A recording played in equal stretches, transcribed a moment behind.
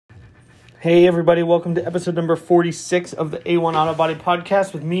Hey everybody, welcome to episode number 46 of the A1 Auto Body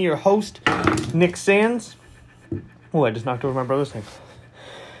Podcast with me, your host, Nick Sands. Oh, I just knocked over my brother's thing.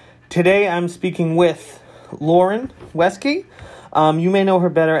 Today I'm speaking with Lauren Westgate. You may know her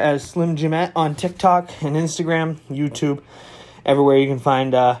better as Slimjimette on TikTok and Instagram, YouTube, everywhere you can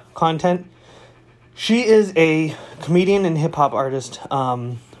find content. She is a comedian and hip-hop artist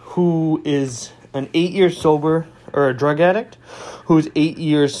who is an 8-year sober, or a drug addict, who's 8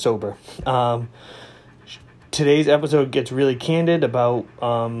 years sober. Today's episode gets really candid about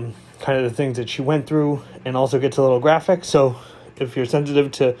kind of the things that she went through and also gets a little graphic. So if you're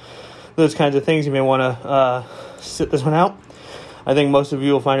sensitive to those kinds of things, you may want to sit this one out. I think most of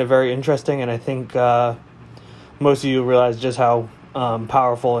you will find it very interesting, and I think most of you realize just how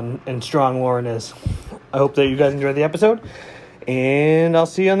powerful and strong Lauren is. I hope that you guys enjoy the episode, and I'll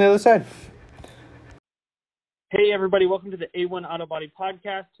see you on the other side. Hey everybody, welcome to the A1 Auto Body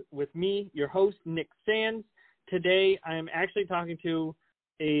Podcast with me, your host, Nick Sands. Today I am actually talking to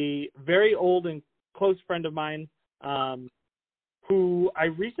a very old and close friend of mine who I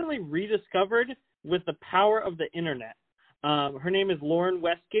recently rediscovered with the power of the internet. Her name is Lauren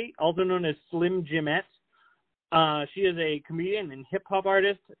Westgate, also known as Slimjimette. She is a comedian and hip-hop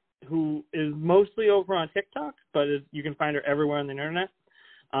artist who is mostly over on TikTok, but you can find her everywhere on the internet.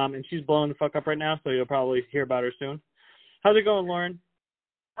 And she's blowing the fuck up right now, so you'll probably hear about her soon. How's it going, Lauren?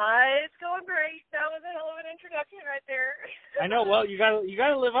 It's going great. That was a hell of an introduction right there. I know. Well, you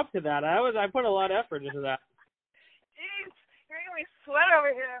gotta live up to that. I put a lot of effort into that. Jeez, you're making me sweat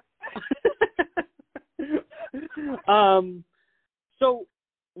over here. So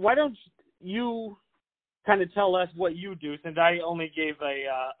why don't you kind of tell us what you do? Since I only gave I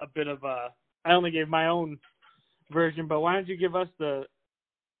only gave my own version, but why don't you give us the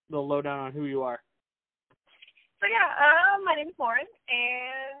lowdown on who you are? So yeah, my name is Lauren,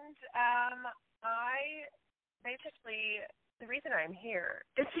 and I basically, the reason I'm here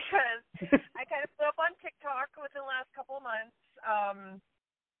is because I kind of blew up on TikTok within the last couple of months.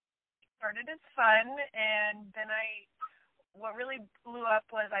 Started as fun, and then what really blew up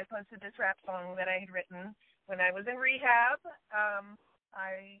was I posted this rap song that I had written when I was in rehab.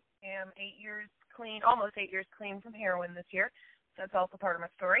 I am 8 years clean, almost 8 years clean from heroin this year. So that's also part of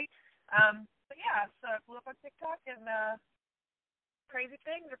my story. But yeah, so I blew up on TikTok, and crazy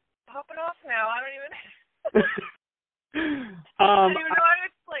things are popping off now. I don't even I don't even know how to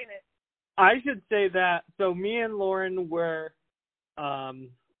explain it. I should say that, so me and Lauren were,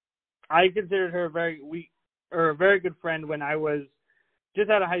 I considered her a very good friend when I was just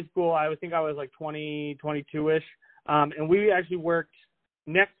out of high school. I think I was like 20, 22-ish. And we actually worked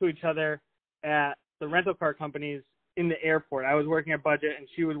next to each other at the rental car companies in the airport. I was working at Budget, and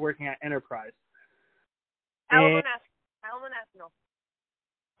she was working at Enterprise. Alamo National.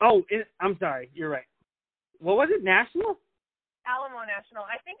 Oh, I'm sorry. You're right. What was it? National? Alamo National.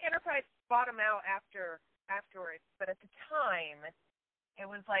 I think Enterprise bought them out afterwards, but at the time, it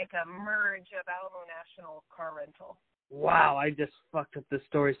was like a merge of Alamo National car rental. Wow, I just fucked up this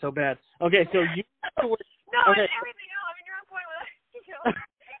story so bad. Okay, so you... No, okay. everything else. I mean, you're on point with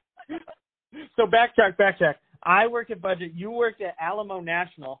it. So backtrack. I worked at Budget. You worked at Alamo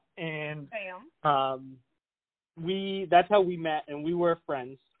National, and that's how we met, and we were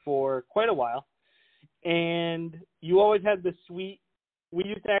friends for quite a while. And you always had the we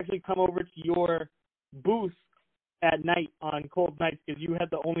used to actually come over to your booth at night on cold nights because you had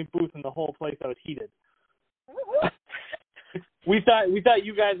the only booth in the whole place that was heated. We thought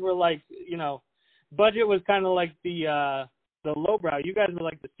you guys were like, Budget was kind of like the lowbrow. You guys were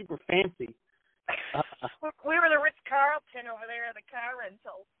like the super fancy. We were the Ritz-Carlton over there at the car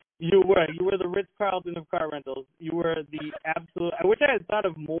rental. You were the Ritz-Carlton of car rentals. You were the absolute. I wish I had thought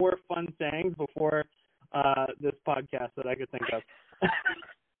of more fun sayings before this podcast that I could think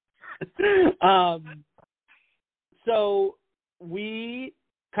of. So we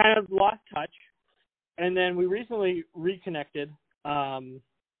kind of lost touch, and then we recently reconnected. A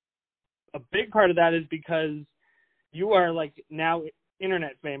big part of that is because you are like now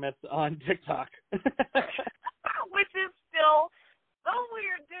internet famous on TikTok. Which is still so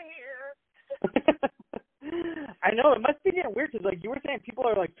weird to hear. I know, it must be getting weird because, like, you were saying people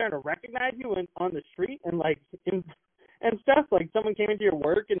are, like, starting to recognize you on the street and, like, and stuff. Like, someone came into your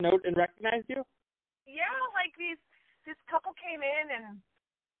work and recognized you? Yeah, like, this couple came in, and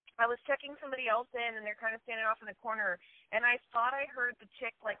I was checking somebody else in, and they're kind of standing off in the corner, and I thought I heard the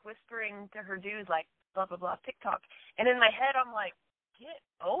chick, like, whispering to her dude, like, blah, blah, blah, TikTok. And in my head, I'm like, get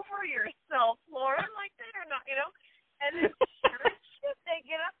over yourself, Lauren, like, they're not, And then sure as shit, they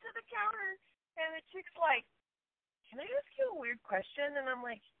get up to the counter, and the chick's like, can I ask you a weird question? And I'm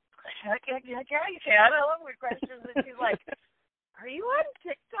like, heck yeah, you can. I love weird questions. And she's like, are you on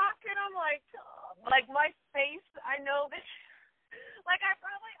TikTok? And I'm like my face, I know that, like, I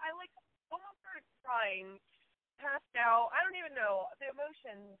like almost started crying, passed out. I don't even know the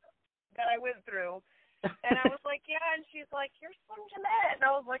emotions that I went through. And I was like, yeah, and she's like, you're Slimjimette. And I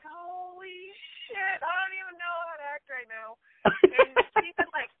was like, holy shit, I don't even know how to act right now. And she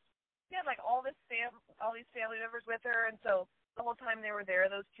had all these family members with her, and so the whole time they were there,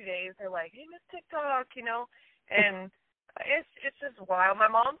 those 2 days, they're like, hey, Miss TikTok, and it's just wild. My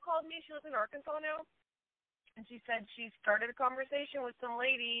mom called me. She lives in Arkansas now, and she said she started a conversation with some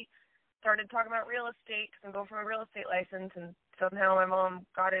lady, started talking about real estate, because I'm going for a real estate license, and somehow my mom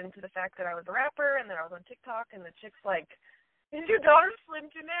got into the fact that I was a rapper and that I was on TikTok, and the chick's like, is your daughter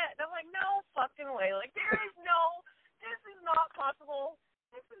Slimjimette? And I'm like, no fucking way. Like, this is not possible.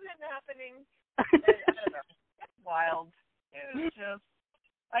 This isn't happening. And, I don't know. It's wild. It is just,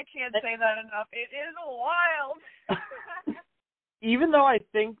 I can't say that enough. It is wild. Even though I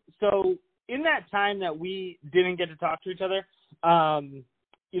think, so in that time that we didn't get to talk to each other,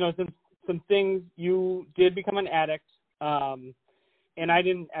 some things, you did become an addict, and I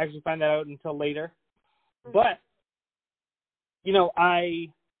didn't actually find that out until later. But,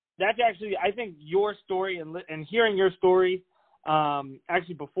 that's actually, I think your story and hearing your story,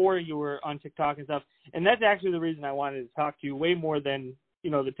 actually before you were on TikTok and stuff, and that's actually the reason I wanted to talk to you way more than,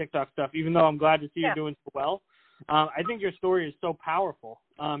 the TikTok stuff, even though I'm glad to see you're doing so well. I think your story is so powerful.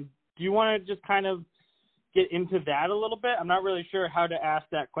 Do you want to just kind of get into that a little bit? I'm not really sure how to ask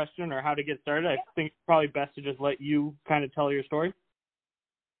that question or how to get started. I think it's probably best to just let you kind of tell your story.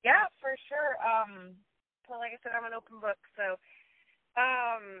 Yeah, for sure. So like I said, I'm an open book. So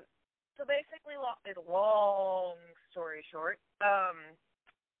basically, long story short,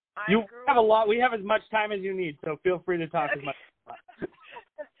 you have a lot. We have as much time as you need, so feel free to talk as much.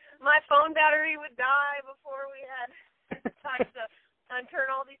 My phone battery would die before we had time to unturn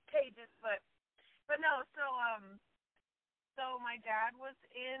all these pages, but no. So my dad was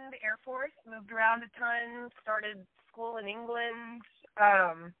in the Air Force, moved around a ton, started school in England,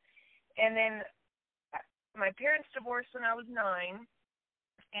 and then my parents divorced when I was 9,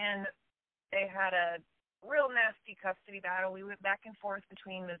 and they had a real nasty custody battle. We went back and forth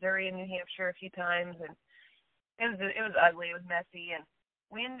between Missouri and New Hampshire a few times, and it was ugly. It was messy, and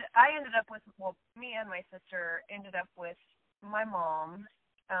I ended up with, me and my sister ended up with my mom,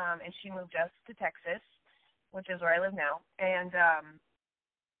 and she moved us to Texas, which is where I live now. And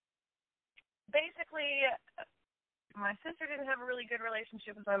basically, my sister didn't have a really good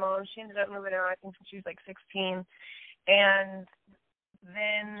relationship with my mom. She ended up moving out, I think, when she was like 16. And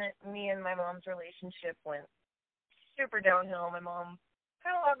then me and my mom's relationship went super downhill. My mom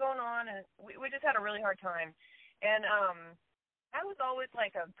had a lot going on, and we just had a really hard time. And I was always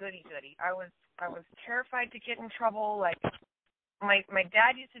like a goody-goody. I was terrified to get in trouble. Like, my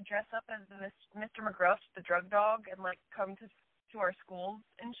dad used to dress up as Mr. McGruff, the drug dog, and like come to our schools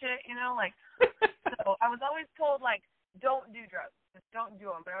and shit, like. So I was always told, like, don't do drugs, just don't do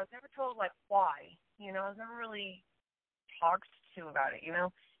them. But I was never told, like, why. I was never really talked to about it,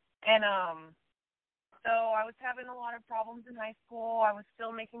 And so I was having a lot of problems in high school. I was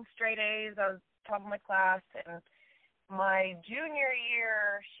still making straight A's. I was top of my class, and my junior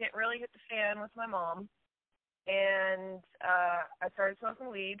year, shit really hit the fan with my mom, and I started smoking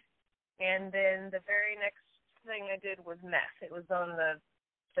weed, and then the very next thing I did was meth. It was on the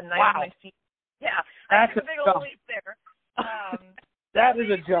night of my senior. Yeah, that's a big old leap there. That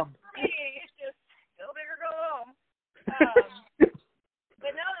is a jump. It's just go big or go home.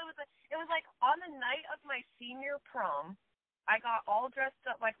 But no, it was like on the night of my senior prom, I got all dressed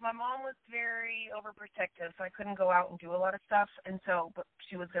up. Like, my mom was very overprotective, so I couldn't go out and do a lot of stuff. But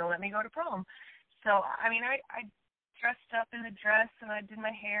she was going to let me go to prom. So, I mean, I dressed up in a dress, and I did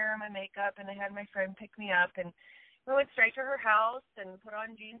my hair and my makeup, and I had my friend pick me up, and we went straight to her house and put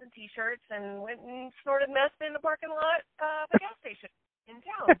on jeans and T-shirts and went and snorted meth in the parking lot of a gas station in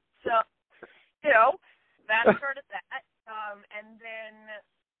town. So, that started that. And then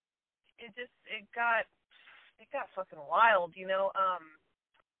it got fucking wild, I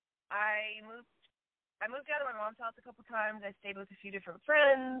moved out of my mom's house a couple times. I stayed with a few different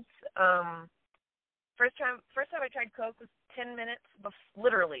friends. First time I tried coke was 10 minutes,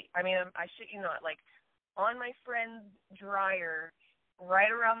 literally. I mean, I shit you not, like, on my friend's dryer,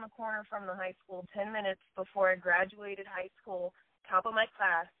 right around the corner from the high school, 10 minutes before I graduated high school, top of my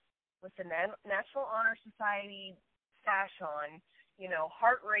class, with the National Honor Society sash on,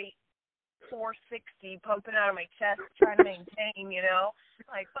 heart rate 460 pumping out of my chest, trying to maintain,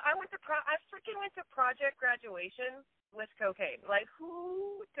 Like, but I freaking went to project graduation with cocaine. Like,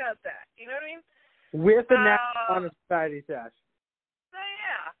 who does that? You know what I mean? With the National Honor Society sash. So,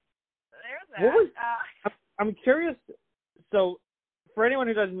 yeah, there's that. What was, I'm curious. So, for anyone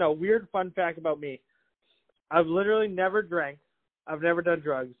who doesn't know, weird fun fact about me. I've literally never drank. I've never done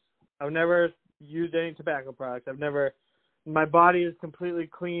drugs. I've never used any tobacco products. My body is completely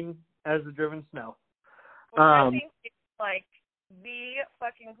clean as the driven snow. Which I think it's like the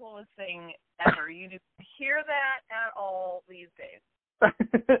fucking coolest thing ever. You just hear that at all these days.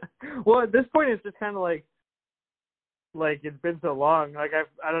 Well, at this point, it's just kind of like it's been so long. Like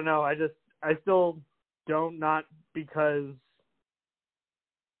I don't know. I still don't, not because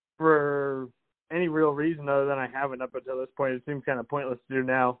for any real reason other than I haven't up until this point. It seems kind of pointless to do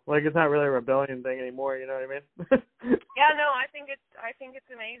now. Like, it's not really a rebellion thing anymore. You know what I mean? Yeah, no, I think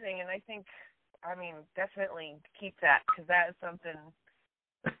it's amazing, and I mean, definitely keep that, because that is something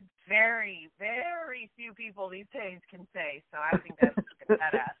very, very few people these days can say. So I think that's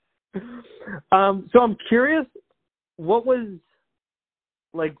badass. So I'm curious, what was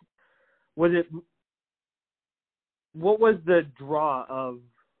the draw of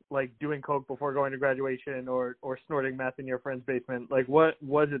like doing coke before going to graduation or snorting meth in your friend's basement? Like, what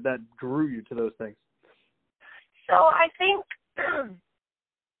was it that drew you to those things? So I think, I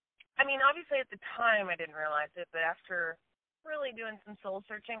mean, obviously at the time I didn't realize it, but after really doing some soul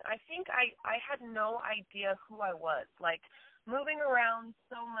searching, I think I had no idea who I was. Like, moving around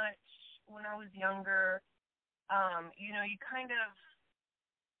so much when I was younger, you know, you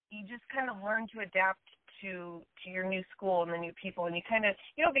just kind of learn to adapt to your new school and the new people, and you kind of,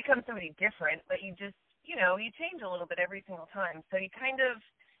 you don't become somebody different, but you just, you know, you change a little bit every single time. So you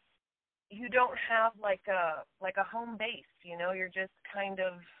don't have like a home base, you know, you're just kind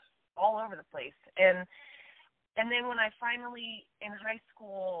of all over the place. And then when I finally, in high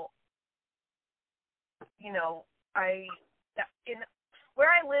school, you know,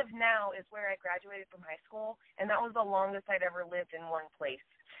 where I live now is where I graduated from high school, and that was the longest I'd ever lived in one place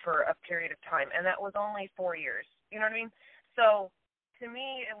for a period of time, and that was only 4 years. You know what I mean? So to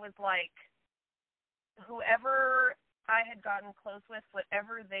me, it was like whoever I had gotten close with,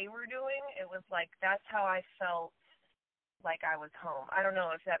 whatever they were doing, it was like that's how I felt like I was home. I don't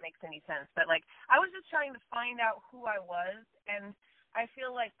know if that makes any sense, but like I was just trying to find out who I was, and I feel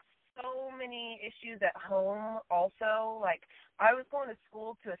like so many issues at home also. Like, I was going to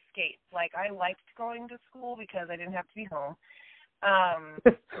school to escape. Like, I liked going to school because I didn't have to be home.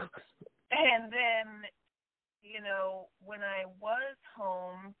 And then, you know, when I was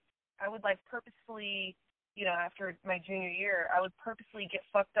home, I would like purposefully, you know, after my junior year, I would purposely get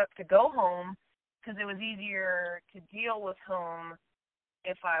fucked up to go home because it was easier to deal with home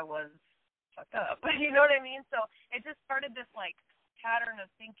if I was fucked up. You know what I mean? So it just started this like pattern of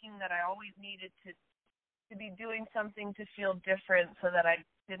thinking that I always needed to be doing something to feel different so that I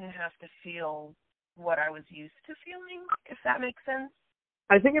didn't have to feel what I was used to feeling, if that makes sense.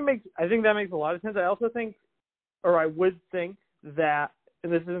 I think that makes a lot of sense. I also think, or I would think that,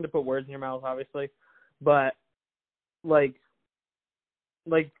 and this isn't to put words in your mouth, obviously, but like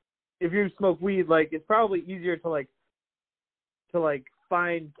if you smoke weed, like it's probably easier to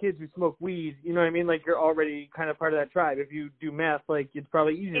find kids who smoke weed. You know what I mean? Like, you're already kind of part of that tribe. If you do meth, like it's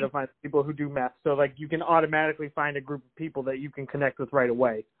probably easier to find people who do meth. So like you can automatically find a group of people that you can connect with right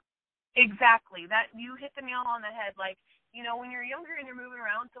away. Exactly. That, you hit the nail on the head. Like, you know, when you're younger and you're moving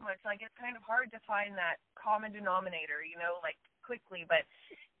around so much, like it's kind of hard to find that common denominator, you know, like quickly. But,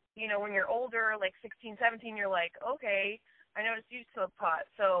 you know, when you're older, like 16, 17, you're like, okay, I noticed you smoke pot,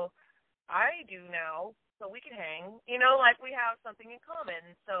 so I do now, so we can hang. You know, like we have something in common.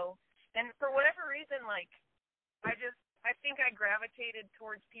 So, and for whatever reason, like I think I gravitated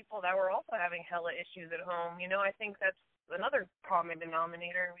towards people that were also having hella issues at home. You know, I think that's another common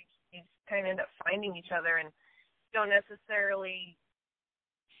denominator. We just kind of end up finding each other and don't necessarily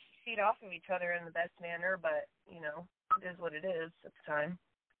feed off of each other in the best manner, but, you know, it is what it is at the time.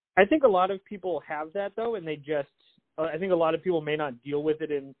 I think a lot of people have that, though, and I think a lot of people may not deal with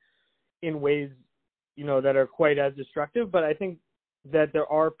it in ways, you know, that are quite as destructive, but I think that there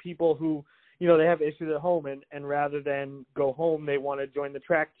are people who, you know, they have issues at home, and rather than go home, they want to join the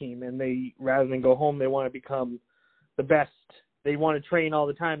track team, and rather than go home, they want to become the best. They want to train all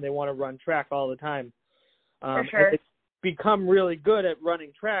the time. They want to run track all the time. For sure. And they become really good at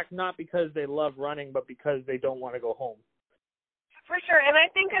running track, not because they love running, but because they don't want to go home. For sure. And I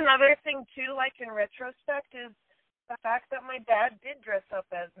think another thing, too, like in retrospect, is the fact that my dad did dress up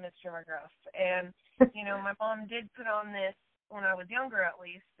as Mr. McGruff. And, you know, my mom did put on this, when I was younger at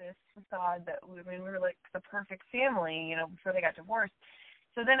least, this facade that we were like the perfect family, you know, before they got divorced.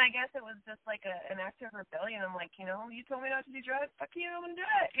 So then I guess it was just like an act of rebellion. I'm like, you told me not to do drugs. Fuck you, I'm going to do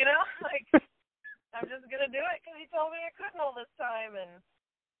it, Like, I'm just going to do it because he told me I couldn't all this time. And,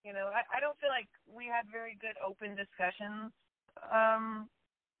 I don't feel like we had very good open discussions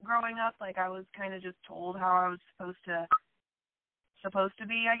growing up. Like, I was kind of just told how I was supposed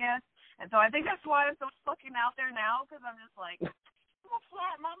to be, I guess. And so I think that's why I'm so fucking out there now, because I'm just like,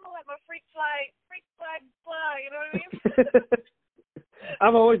 I'm gonna let my freak flag fly, you know what I mean?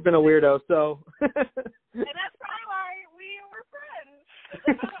 I've always been a weirdo, so. And that's probably why we were friends.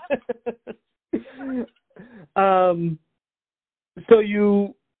 So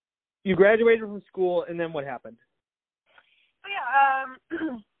you graduated from school, and then what happened? So yeah,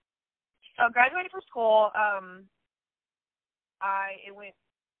 so graduated from school. It went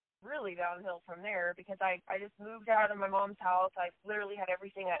really downhill from there because I just moved out of my mom's house. I literally had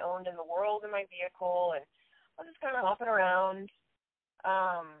everything I owned in the world in my vehicle, and I was just kind of hopping around.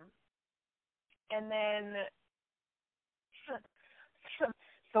 And then,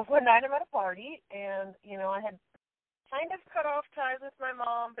 so one night I'm at a party, and, I had kind of cut off ties with my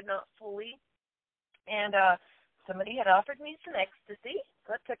mom, but not fully. And somebody had offered me some ecstasy,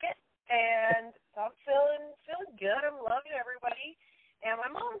 so I took it. And so I'm feeling good. I'm loving everybody. And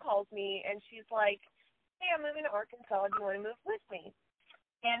my mom calls me, and she's like, hey, I'm moving to Arkansas. Do you want to move with me?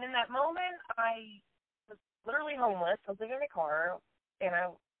 And in that moment, I was literally homeless. I was living in a car, and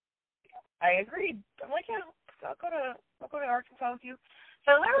I agreed. I'm like, yeah, I'll go to Arkansas with you. So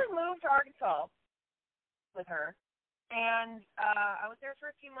I literally moved to Arkansas with her. And I was there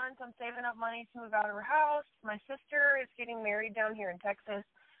for a few months. I'm saving up money to move out of her house. My sister is getting married down here in Texas.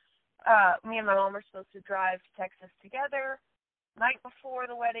 Me and my mom are supposed to drive to Texas together. Night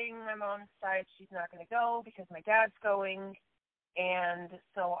before the wedding, my mom decides she's not going to go because my dad's going. And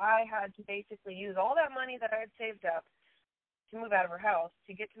so I had to basically use all that money that I had saved up to move out of her house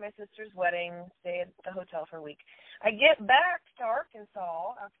to get to my sister's wedding, stay at the hotel for a week. I get back to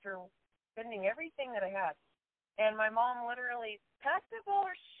Arkansas after spending everything that I had. And my mom literally packed up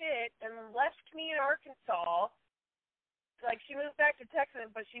all her shit and left me in Arkansas. Like, she moved back to Texas,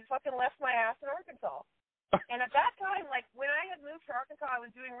 but she fucking left my ass in Arkansas. And at that time, like, when I had moved to Arkansas, I was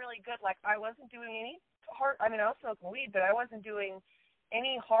doing really good. Like, I wasn't doing any I was smoking weed, but I wasn't doing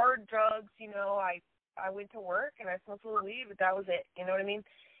any hard drugs, I went to work and I smoked a little weed, but that was it, you know what I mean?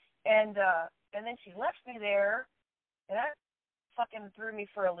 And then she left me there, and that fucking threw me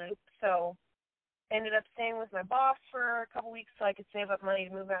for a loop. So ended up staying with my boss for a couple weeks so I could save up money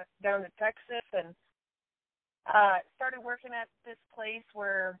to move down to Texas, and started working at this place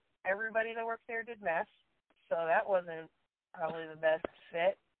where everybody that worked there did meth. So that wasn't probably the best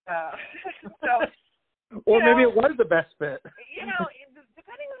fit. Or maybe it was the best fit.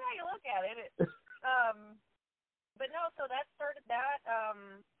 Depending on how you look at it. But no, so that started that.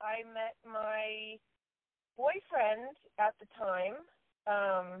 I met my boyfriend at the time,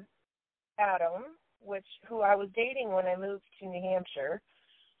 Adam, who I was dating when I moved to New Hampshire.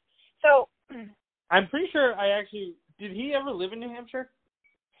 So I'm pretty sure did he ever live in New Hampshire?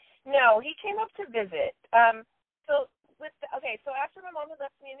 No, he came up to visit. So after my mom had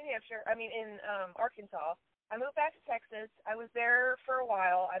left me in Arkansas, I moved back to Texas. I was there for a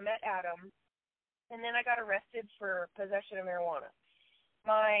while. I met Adam, and then I got arrested for possession of marijuana.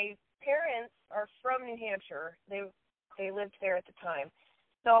 My parents are from New Hampshire. They lived there at the time.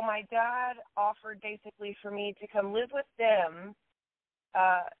 So my dad offered basically for me to come live with them.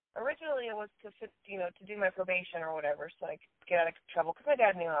 Originally it was to do my probation or whatever, so I could get out of trouble, because my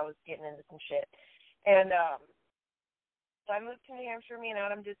dad knew I was getting into some shit. And so I moved to New Hampshire. Me and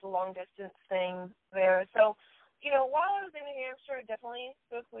Adam did the long distance thing there. So, while I was in New Hampshire, I definitely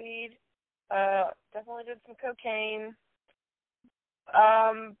smoked weed, definitely did some cocaine.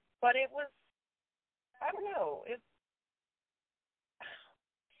 But it was, I don't know, it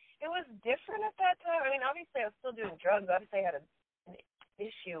was different at that time. I mean, obviously I was still doing drugs. Obviously I had an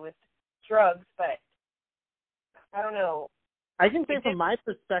issue with drugs, but I don't know. I can say from my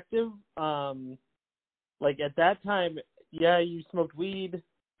perspective, like at that time, yeah, you smoked weed,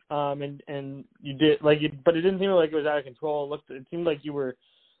 and you did but it didn't seem like it was out of control. It seemed like you were,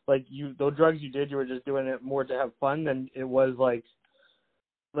 those drugs you did, you were just doing it more to have fun than it was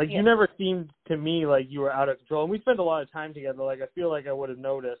yeah. You never seemed to me like you were out of control. And we spent a lot of time together. I feel like I would have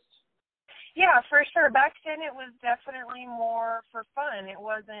noticed. Yeah, for sure. Back then it was definitely more for fun. It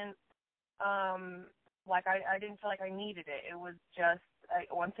wasn't I didn't feel like I needed it. It was just,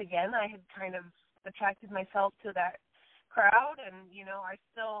 once again, I had kind of attracted myself to that crowd, and,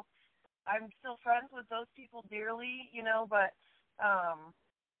 I'm still friends with those people dearly, but I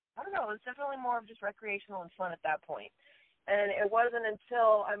don't know, it was definitely more of just recreational and fun at that point. And it wasn't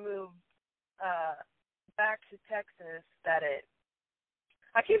until I moved back to Texas that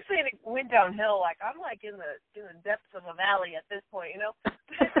I keep saying it went downhill. Like I'm like in the depths of a valley at this point, you know.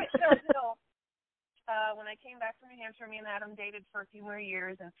 It went downhill. When I came back from New Hampshire, me and Adam dated for a few more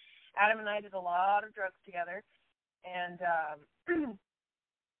years, and Adam and I did a lot of drugs together. And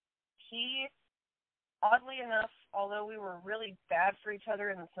he, oddly enough, although we were really bad for each other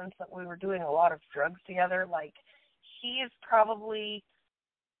in the sense that we were doing a lot of drugs together, like he is probably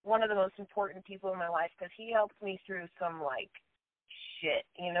one of the most important people in my life because he helped me through some like shit.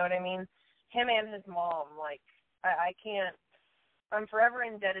 You know what I mean? Him and his mom. Like I can't. I'm forever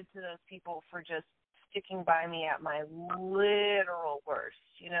indebted to those people for just sticking by me at my literal worst,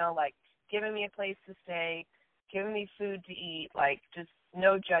 you know, like giving me a place to stay, giving me food to eat, like just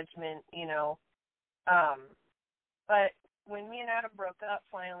no judgment, you know. But when me and Adam broke up,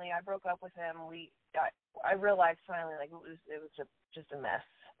 finally, I broke up with him. I realized finally, like it was just a mess.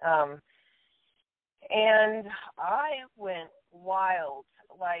 And I went wild.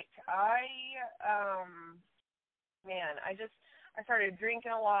 Like I started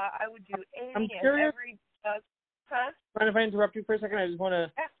drinking a lot. I would do any and every drug. Huh? Mind if I interrupt you for a second? I just want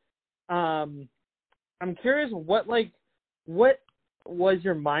to. Yeah. I'm curious what was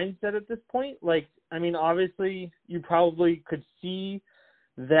your mindset at this point? Like, I mean, obviously you probably could see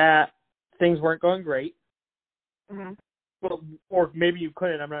that things weren't going great. Mm-hmm. Well, or maybe you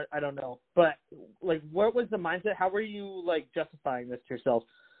couldn't. I don't know. But like, what was the mindset? How were you like justifying this to yourself?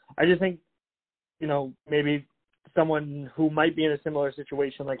 I just think, you know, maybe someone who might be in a similar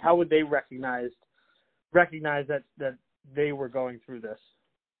situation, like how would they recognize that they were going through this?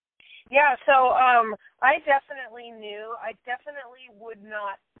 Yeah, so I definitely knew. I definitely would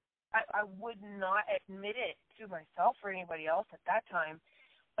not. I would not admit it to myself or anybody else at that time,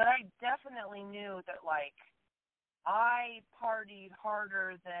 but I definitely knew that like I partied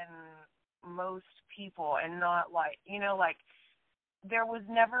harder than most people, and not like, you know, like there was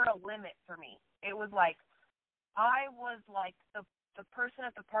never a limit for me. It was like I was like the person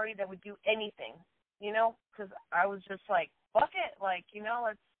at the party that would do anything, you know, because I was just like, fuck it, like, you know,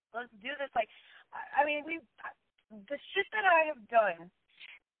 let's do this. Like, I mean, the shit that I have done,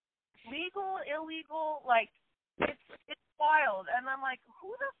 legal, illegal, like, it's wild. And I'm like,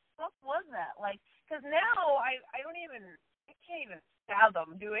 who the fuck was that? Like, because now I can't even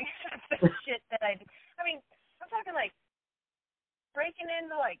fathom doing the shit that I did. I mean, I'm talking like breaking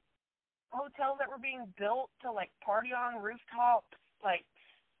into like hotels that were being built to like party on rooftops, like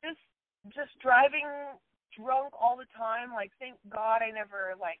just driving drunk all the time. Like, thank God I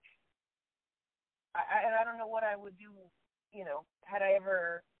never like I don't know what I would do, you know, had I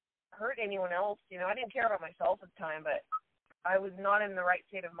ever hurt anyone else. You know, I didn't care about myself at the time, but I was not in the right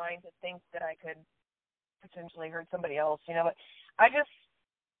state of mind to think that I could potentially hurt somebody else, you know. But I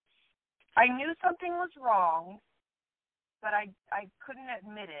knew something was wrong, but I couldn't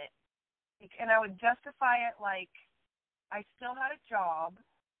admit it. And I would justify it like I still had a job.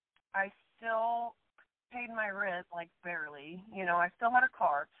 I still paid my rent, like barely. You know, I still had a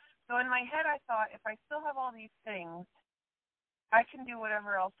car. So in my head I thought, if I still have all these things, I can do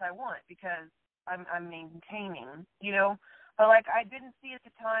whatever else I want because I'm maintaining, you know. But like I didn't see at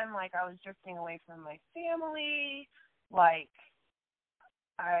the time, like I was drifting away from my family. Like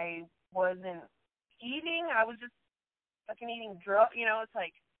I wasn't eating. I was just fucking eating drugs. You know, it's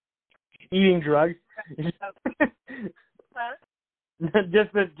like eating drugs. Huh?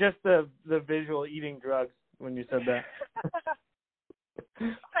 just the visual eating drugs when you said that.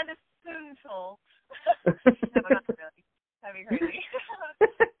 Kind of spoonful. No, not really. That'd be crazy.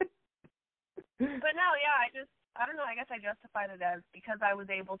 But no, yeah, I don't know, I guess I justified it as because I was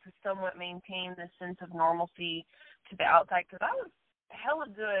able to somewhat maintain this sense of normalcy to the outside, because I was hella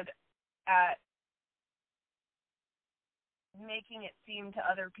good at making it seem to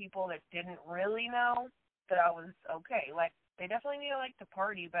other people that didn't really know that I was okay. Like, they definitely knew I liked to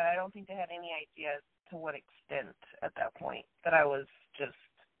party, but I don't think they had any idea to what extent at that point that I was just,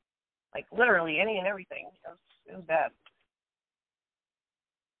 like, literally any and everything. It was bad.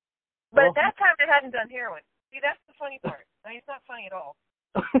 But at that time, I hadn't done heroin. See, that's the funny part. I mean, it's not funny at all.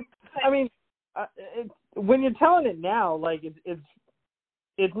 I mean, when you're telling it now, like,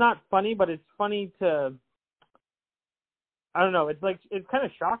 it's not funny, but it's funny to, I don't know, it's like, it's kind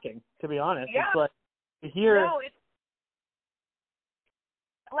of shocking, to be honest. Yeah. It's like, to hear. No, it's,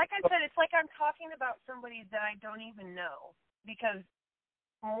 like I said, it's like I'm talking about somebody that I don't even know. Because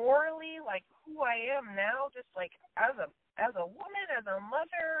morally, like, who I am now, just, like, as a woman, as a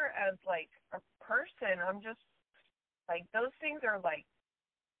mother, as, like, a person, I'm just, like, those things are, like,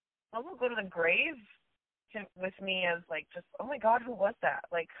 those will go to the grave with me as like just, oh my God, who was that?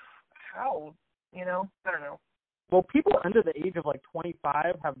 Like, how? You know, I don't know. Well, people under the age of like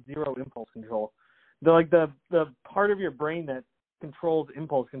 25 have zero impulse control. They're like the part of your brain that controls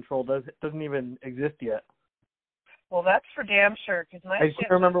impulse control doesn't even exist yet. Well, that's for damn sure. Cause I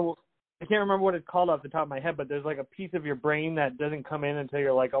can't remember what it's called off the top of my head, but there's like a piece of your brain that doesn't come in until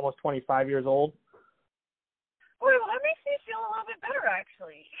you're like almost 25 years old. Well, that makes me feel a little bit better,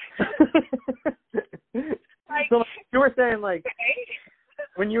 actually. Like, so you were saying like. Okay.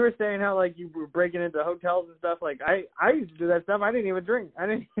 When you were saying how like you were breaking into hotels and stuff, like I used to do that stuff. I didn't even drink. I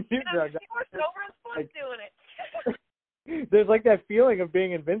didn't even do drugs. You were sober as fuck doing it. There's like that feeling of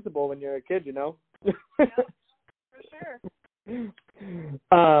being invincible when you're a kid, you know. Yeah, for sure.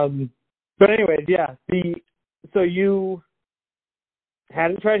 But anyways, yeah. So you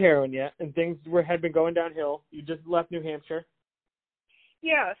hadn't tried heroin yet, and things had been going downhill. You just left New Hampshire.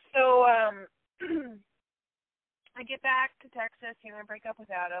 Yeah. So I get back to Texas, you know, I break up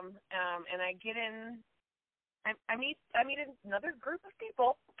with Adam, and I get in. I meet another group of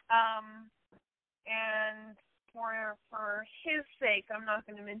people, and for his sake, I'm not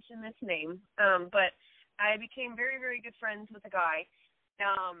going to mention this name, but I became very, very good friends with a guy,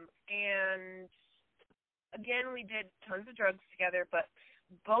 and again, we did tons of drugs together, but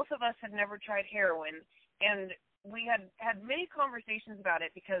both of us had never tried heroin, and we had many conversations about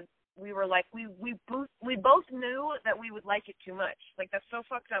it because we were like, we both knew that we would like it too much. Like, that's so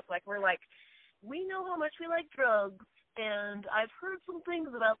fucked up. Like, we're like, we know how much we like drugs, and I've heard some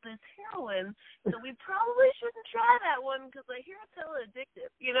things about this heroin, so we probably shouldn't try that one because I hear it's hella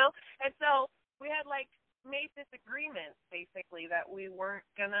addictive, you know? And so we had, like, made this agreement, basically, that we weren't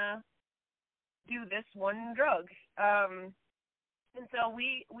gonna do this one drug. And so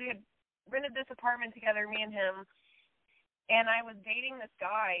we had rented this apartment together, me and him, and I was dating this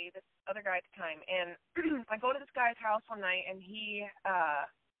other guy at the time, and I go to this guy's house one night, and he's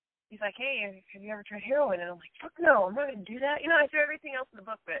like, hey, have you ever tried heroin? And I'm like, fuck no, I'm not going to do that. You know, I threw everything else in the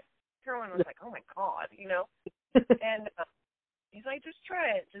book, but heroin was like, oh my God, you know? And he's like, just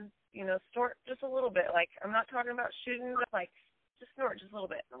try it. Just, you know, snort just a little bit. Like, I'm not talking about shooting, but like, just snort just a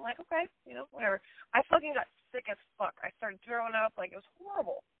little bit. I'm like, okay, you know, whatever. I fucking got sick as fuck. I started throwing up. Like, it was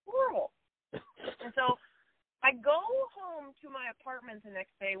horrible. And so I go home to my apartment the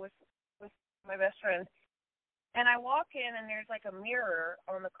next day with my best friend, and I walk in, and there's like a mirror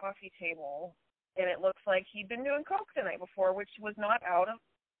on the coffee table, and it looks like he'd been doing coke the night before, which was not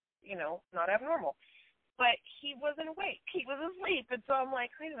not abnormal. But he wasn't awake. He was asleep, and so I'm like,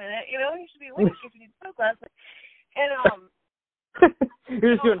 wait a minute, you know, he should be awake if he did coke last night. And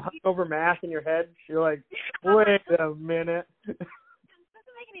you're just doing hungover math in your head. You're like, wait a minute. It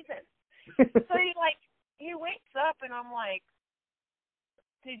doesn't make any sense. So he wakes up, and I'm like,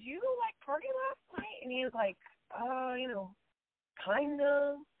 did you, like, party last night? And he was like, you know, kind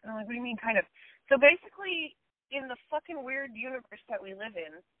of. And I'm like, what do you mean, kind of? So basically, in the fucking weird universe that we live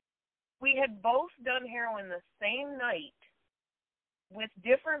in, we had both done heroin the same night with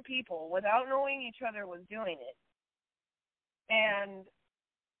different people without knowing each other was doing it. And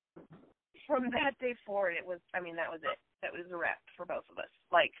from that day forward, that was it. That was a wrap for both of us.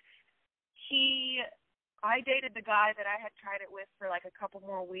 Like, I dated the guy that I had tried it with for like a couple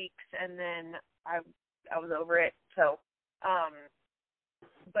more weeks, and then I was over it. So,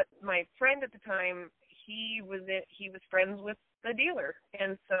 but my friend at the time, he was friends with the dealer,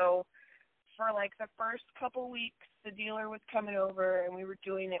 and so for like the first couple weeks, the dealer was coming over, and we were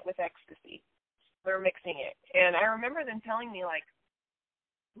doing it with ecstasy. We were mixing it, and I remember them telling me, like,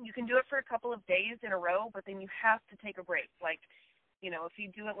 you can do it for a couple of days in a row, but then you have to take a break. Like, you know, if you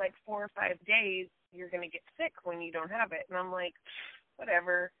do it like 4 or 5 days, you're going to get sick when you don't have it. And I'm like,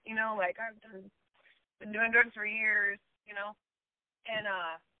 whatever, you know, like, I've been doing drugs for years, you know. And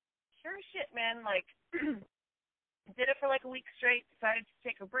sure as shit, man, like, did it for like a week straight, decided to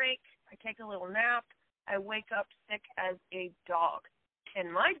take a break. I take a little nap. I wake up sick as a dog.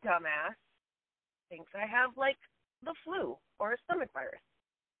 And my dumbass thinks I have, like, the flu or a stomach virus.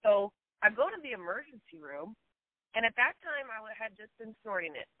 So I go to the emergency room, and at that time I had just been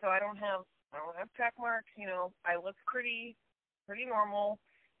snorting it. So I don't have track marks, you know. I look pretty normal.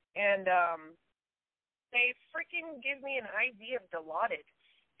 And they freaking give me an IV of Dilaudid.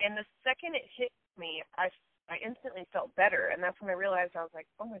 And the second it hit me, I instantly felt better, and that's when I realized I was like,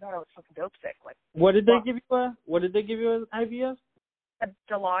 oh my God, I was fucking dope sick. Like, what did they give you an IV of? A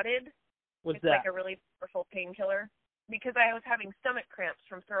Dilaudid. What's it's that? Like a really powerful painkiller, because I was having stomach cramps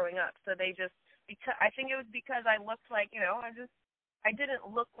from throwing up. So I think it was because I looked like, you know, I didn't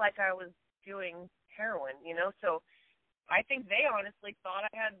look like I was doing heroin, you know. So I think they honestly thought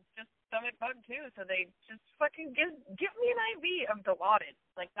I had just stomach bug too, so they just fucking give me an IV of Dilaudid.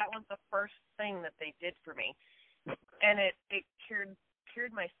 Like, that was the first thing that they did for me, and it cured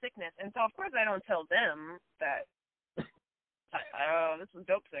my sickness. And so of course I don't tell them that, oh, this is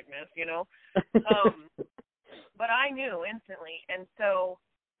dope sickness, you know. But I knew instantly, and so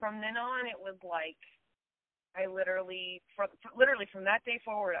from then on it was like I literally from that day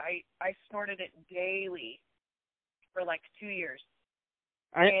forward I snorted it daily for like 2 years.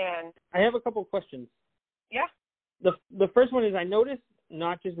 I have a couple of questions. Yeah. The first one is, I noticed,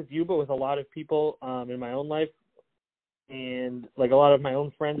 not just with you, but with a lot of people in my own life and like a lot of my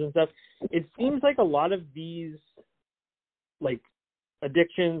own friends and stuff, it seems like a lot of these like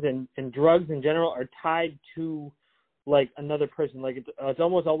addictions and drugs in general are tied to like another person. Like it's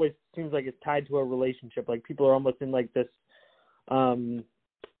almost always seems like it's tied to a relationship. Like people are almost in like this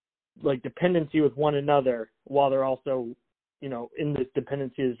like dependency with one another while they're also, you know, in this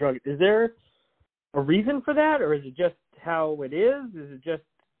dependency of drug. Is there a reason for that, or is it just how it is? Is it just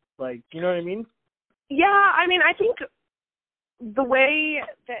like, you know what I mean? Yeah, I mean, I think the way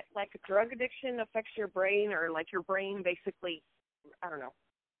that like drug addiction affects your brain, or like your brain basically, I don't know,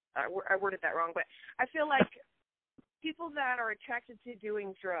 I worded that wrong, but I feel like people that are attracted to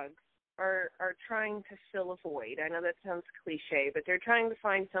doing drugs are trying to fill a void. I know that sounds cliche, but they're trying to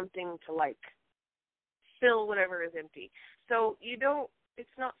find something to like fill whatever is empty. So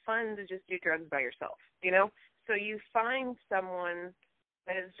it's not fun to just do drugs by yourself, you know? So you find someone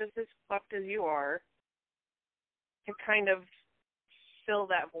that is just as fucked as you are to kind of fill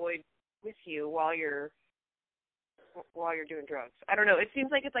that void with you while you're doing drugs. I don't know. It seems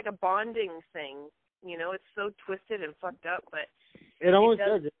like it's like a bonding thing, you know? It's so twisted and fucked up, but it almost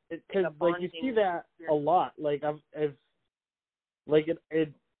does. Because like you see that a lot. Like I've like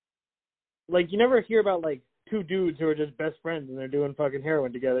it like you never hear about like two dudes who are just best friends and they're doing fucking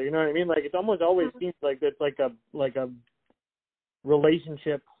heroin together. You know what I mean? Like it's almost always seems like it's like a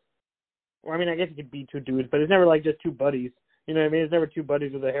relationship. Or I mean, I guess it could be two dudes, but it's never like just two buddies. You know what I mean? It's never two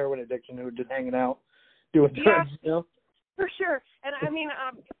buddies with a heroin addiction who are just hanging out doing drugs. Yeah, you know? For sure. And I mean,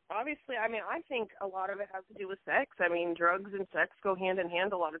 obviously, I mean, I think a lot of it has to do with sex. I mean, drugs and sex go hand in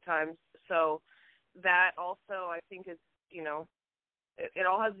hand a lot of times. So that also, I think, is, you know, it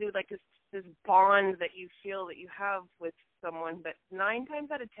all has to do with like this bond that you feel that you have with someone. But 9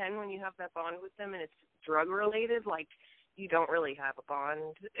 times out of 10, when you have that bond with them and it's drug related, like you don't really have a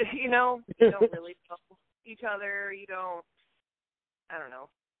bond. You know, you don't really know each other. You don't. I don't know.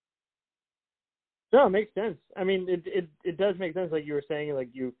 No, it makes sense. I mean, it does make sense. Like you were saying, like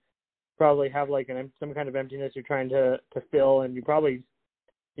you probably have like some kind of emptiness you're trying to fill, and you probably,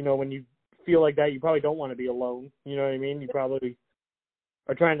 you know, when you feel like that, you probably don't want to be alone. You know what I mean? You probably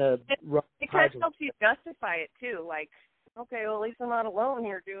are trying to run. It kind of helps you justify it too. Like, okay, well, at least I'm not alone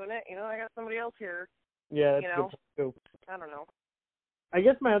here doing it. You know, I got somebody else here. Yeah, that's you know? good too. I don't know. I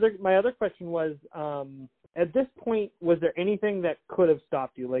guess my other question was, at this point, was there anything that could have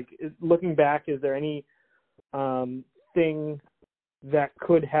stopped you? Like, looking back, is there any thing that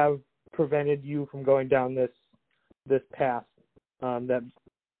could have prevented you from going down this path that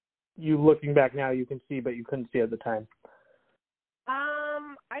you, looking back now, you can see, but you couldn't see at the time?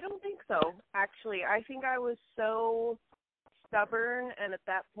 I don't think so, actually. I think I was so stubborn and at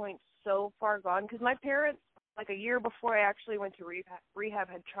that point so far gone, because my parents, like a year before I actually went to rehab,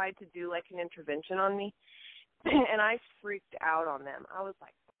 had tried to do like an intervention on me, and I freaked out on them. I was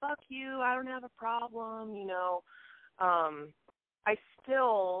like, fuck you, I don't have a problem, you know. I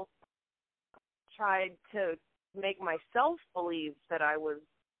still tried to make myself believe that I was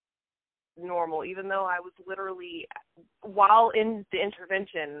normal, even though I was literally, while in the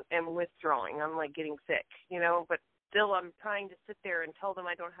intervention, am withdrawing. I'm like getting sick, you know, but still I'm trying to sit there and tell them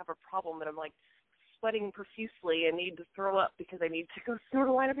I don't have a problem, but I'm like sweating profusely and need to throw up because I need to go snort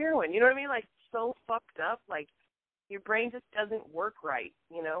a line of heroin. You know what I mean? Like, so fucked up. Like, your brain just doesn't work right,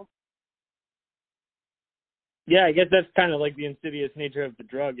 you know? Yeah, I guess that's kind of like the insidious nature of the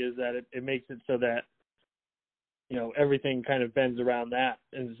drug, is that it makes it so that, you know, everything kind of bends around that,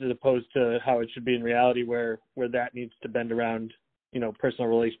 as opposed to how it should be in reality, where that needs to bend around, you know, personal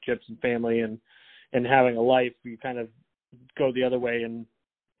relationships and family and having a life. You kind of go the other way and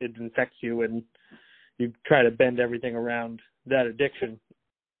it infects you, and you try to bend everything around that addiction.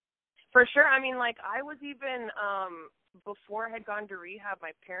 For sure. I mean, like, I was even, before I had gone to rehab,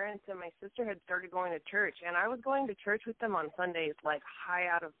 my parents and my sister had started going to church, and I was going to church with them on Sundays, like, high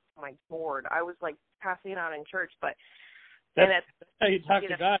out of my gourd. I was, like, passing out in church, but... That's how you talk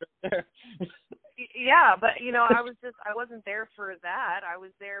to God right there. Yeah, but I wasn't there for that. I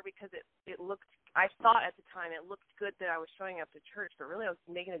was there because it looked. I thought at the time it looked good that I was showing up to church, but really I was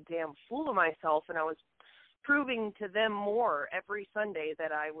making a damn fool of myself, and I was proving to them more every Sunday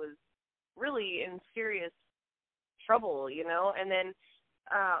that I was really in serious trouble, And then,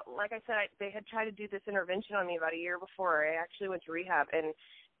 like I said, they had tried to do this intervention on me about a year before I actually went to rehab, and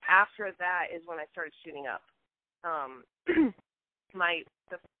after that is when I started shooting up.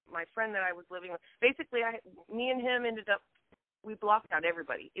 My friend that I was living with, basically, me and him ended up, we blocked out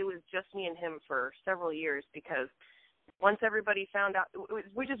everybody. It was just me and him for several years because once everybody found out,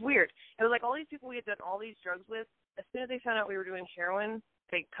 which is weird. It was like all these people we had done all these drugs with, as soon as they found out we were doing heroin,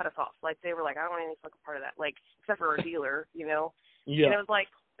 they cut us off. Like, they were like, I don't want any fucking part of that, like, except for our dealer, Yeah. And it was like,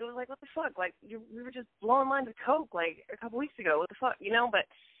 what the fuck? Like, we were just blowing lines of coke, like, a couple weeks ago. What the fuck, But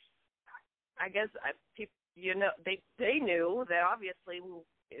I guess people, they knew that obviously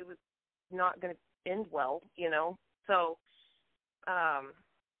it was not going to end well, So,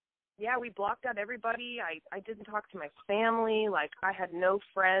 yeah, we blocked out everybody. I didn't talk to my family. Like, I had no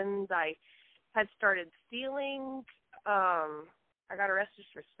friends. I had started stealing. I got arrested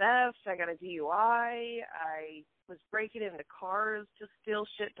for theft. I got a DUI. I was breaking into cars to steal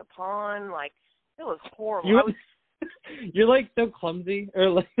shit to pawn. Like, it was horrible. You're like so clumsy, or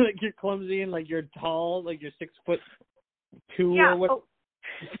like you're clumsy and like you're tall, like you're 6'2" or what? Oh.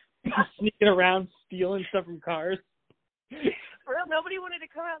 Sneaking around stealing stuff from cars. For real, nobody wanted to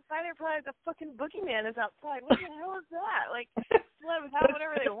come outside. They're probably the fucking boogeyman is outside. What the hell is that? Like, let them have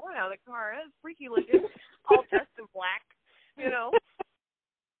whatever they want out of the car. That's freaky looking, all dressed in black,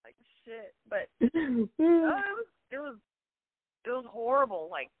 Like shit. But it was horrible.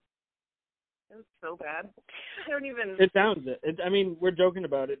 Like, it was so bad. I don't even. It sounds it. I mean, we're joking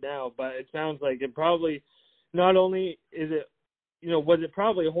about it now, but it sounds like it probably. Not only is it, was it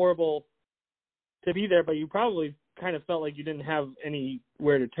probably horrible to be there, but you probably kind of felt like you didn't have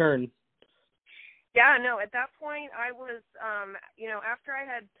anywhere to turn. Yeah, no. At that point, I was, after I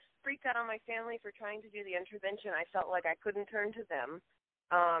had freaked out on my family for trying to do the intervention, I felt like I couldn't turn to them.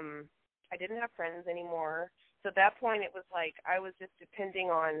 I didn't have friends anymore. So at that point, it was like I was just depending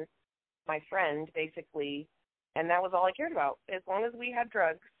on my friend, basically, and that was all I cared about. As long as we had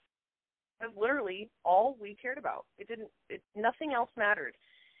drugs, that's literally all we cared about. Nothing else mattered.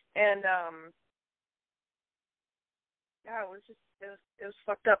 And, yeah, it was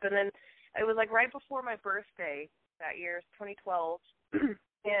fucked up. And then it was like right before my birthday that year, 2012,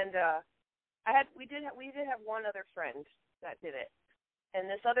 and we did have one other friend that did it. And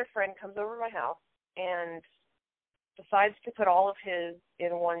this other friend comes over to my house and decides to put all of his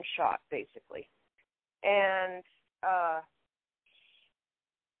in one shot, basically. And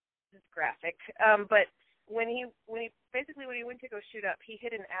it's graphic. But when he went to go shoot up, he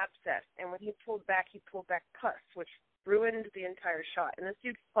hit an abscess, and when he pulled back pus, which ruined the entire shot. And this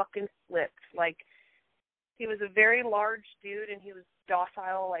dude fucking slipped. Like, he was a very large dude, and he was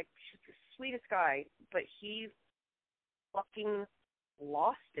docile, like, just the sweetest guy, but he fucking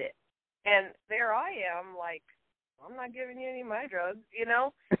lost it. And there I am, like, I'm not giving you any of my drugs,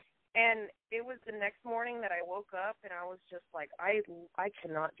 And it was the next morning that I woke up, and I was just like, I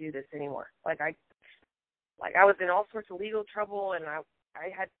cannot do this anymore. I was in all sorts of legal trouble, and I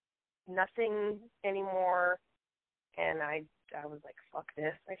had nothing anymore, and I was like, fuck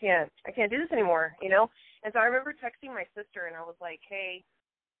this. I can't do this anymore, And so I remember texting my sister, and I was like, hey,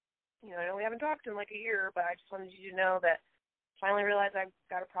 I know we haven't talked in like a year, but I just wanted you to know that I finally realized I've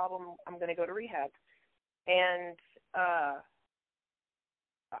got a problem. I'm going to go to rehab. And I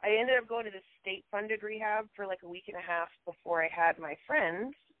ended up going to this state-funded rehab for like a week and a half before I had my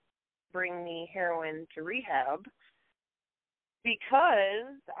friends bring me heroin to rehab,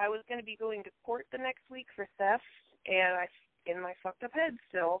 because I was going to be going to court the next week for theft, and in my fucked up head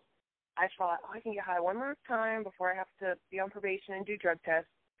still, I thought, I can get high one more time before I have to be on probation and do drug tests.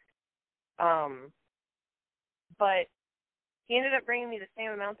 But he ended up bringing me the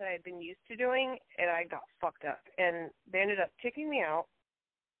same amount that I had been used to doing, and I got fucked up. And they ended up kicking me out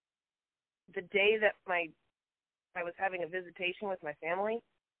the day that I was having a visitation with my family.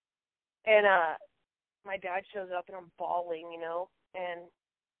 And my dad shows up, and I'm bawling, And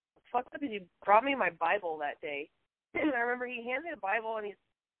what's fucked up is he brought me my Bible that day. And I remember he handed me the Bible, and he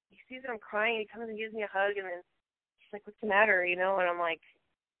sees that I'm crying, and he comes and gives me a hug, and then he's like, what's the matter, And I'm like,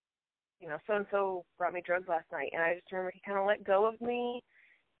 so-and-so brought me drugs last night. And I just remember he kind of let go of me,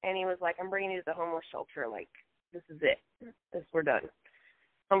 and he was like, I'm bringing you to the homeless shelter. Like, this is it. We're done.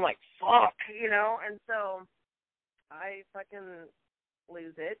 I'm like, fuck, And so I fucking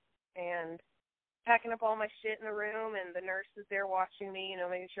lose it. And packing up all my shit in the room, and the nurse is there watching me,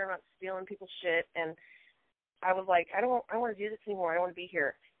 making sure I'm not stealing people's shit. And I was like, I don't want to do this anymore. I don't want to be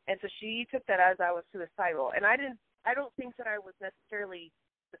here. And so she took that as I was suicidal. And I don't think that I was necessarily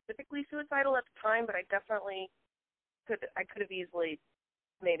specifically suicidal at the time, but I definitely could have easily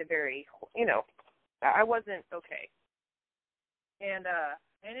made a very, I wasn't okay. And I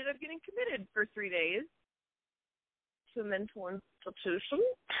ended up getting committed for 3 days to a mental institution.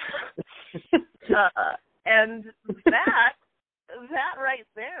 And that right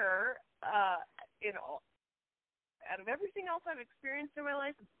there, out of everything else I've experienced in my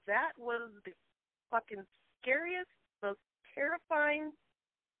life, that was the fucking scariest, most terrifying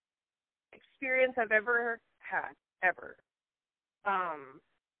experience I've ever had, ever.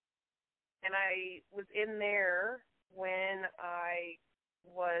 And I was in there when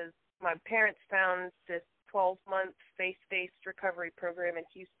my parents found this 12-month faith-based recovery program in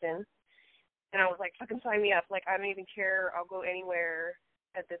Houston. And I was like, fucking sign me up. Like, I don't even care. I'll go anywhere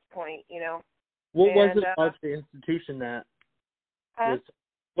at this point, What was it about the institution that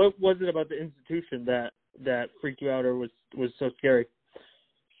what was it about the institution that freaked you out or was so scary?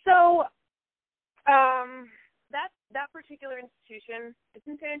 So, that particular institution, it's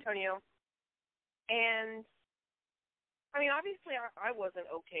in San Antonio. And, I mean, obviously I wasn't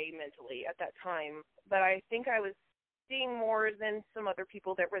okay mentally at that time, but I think I was seeing more than some other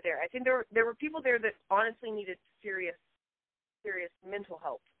people that were there. I think there were people there that honestly needed serious mental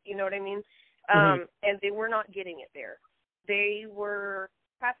help. You know what I mean? Mm-hmm. And they were not getting it there. They were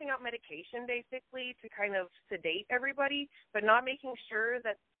passing out medication basically to kind of sedate everybody, but not making sure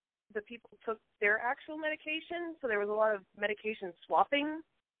that the people took their actual medication. So there was a lot of medication swapping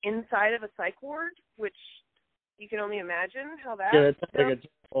inside of a psych ward, which you can only imagine how that. Yeah, that's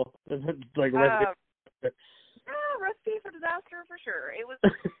like a recipe. Recipe for disaster for sure. It was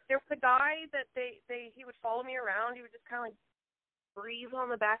there was a guy that he would follow me around. He would just kind of like breathe on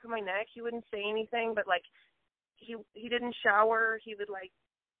the back of my neck. He wouldn't say anything, but like he didn't shower. He would like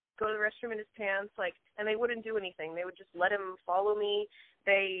go to the restroom in his pants, like, and they wouldn't do anything. They would just let him follow me.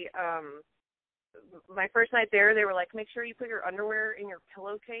 They my first night there, they were like, make sure you put your underwear in your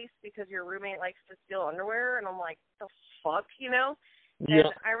pillowcase because your roommate likes to steal underwear. And I'm like, the fuck, Yeah.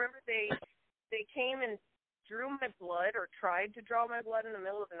 And I remember they came and drew my blood or tried to draw my blood in the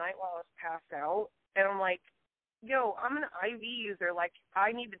middle of the night while I was passed out. And I'm like, yo, I'm an IV user. Like,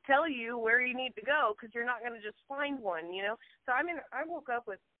 I need to tell you where you need to go because you're not going to just find one, So, I woke up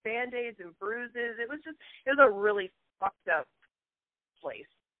with Band-Aids and bruises. It was a really fucked up place.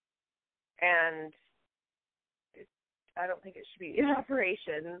 And I don't think it should be in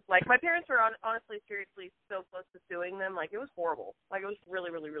operation. Like, my parents were honestly, seriously so close to suing them. Like, it was horrible. Like, it was really,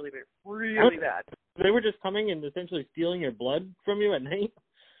 really, really, really bad. They were just coming and essentially stealing your blood from you at night?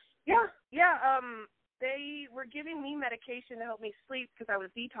 Yeah. They were giving me medication to help me sleep because I was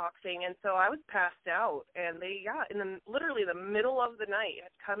detoxing, and so I was passed out. And they, literally the middle of the night,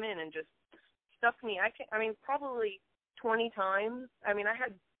 had come in and just stuffed me. Probably 20 times. I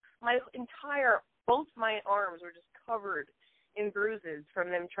had both my arms were just covered in bruises from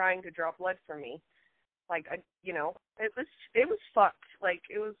them trying to draw blood from me. Like, it was fucked. Like,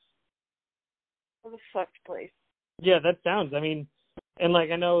 it was a fucked place. Yeah, that sounds, and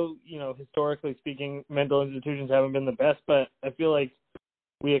like, I know, historically speaking, mental institutions haven't been the best, but I feel like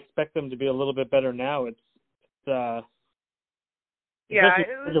we expect them to be a little bit better now. It's such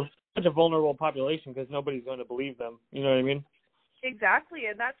a vulnerable population because nobody's going to believe them. You know what I mean? Exactly,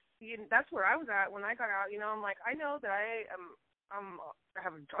 and that's where I was at when I got out. I'm like, I know that I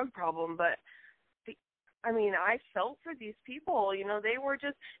have a drug problem, but I felt for these people. They would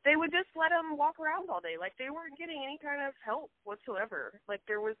just let them walk around all day. Like, they weren't getting any kind of help whatsoever. Like,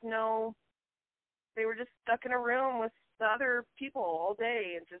 they were just stuck in a room with the other people all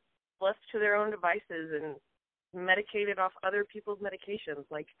day and just left to their own devices and medicated off other people's medications.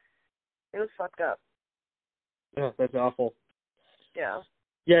 Like, it was fucked up. Oh, that's awful. Yeah.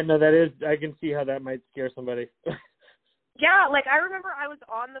 Yeah, no, that is, I can see how that might scare somebody. Yeah, like, I remember I was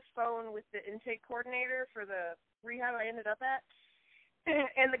on the phone with the intake coordinator for the rehab I ended up at,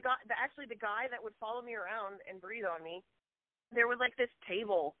 and the guy that would follow me around and breathe on me, there was, like, this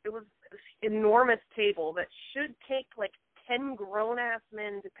table. It was this enormous table that should take, like, 10 grown-ass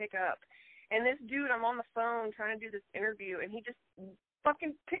men to pick up. And this dude, I'm on the phone trying to do this interview, and he just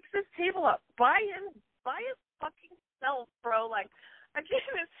fucking picks this table up by his fucking self, bro. Like, I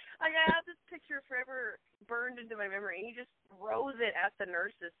have this picture forever burned into my memory. He just throws it at the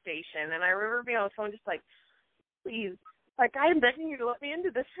nurse's station. And I remember being on the phone just like, please, like, I'm begging you to let me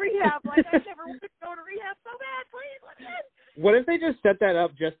into this rehab. Like, I never wanted to go to rehab so bad. Please, let me in. What if they just set that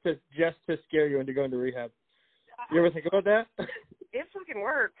up just to scare you into going to rehab? You ever think about that? It fucking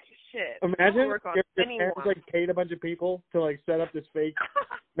works. Shit. Imagine work on if your anyone. parents like paid a bunch of people to like set up this fake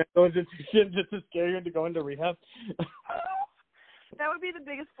mental institution just to scare you into going to rehab. That would be the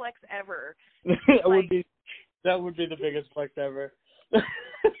biggest flex ever. That would be the biggest flex ever.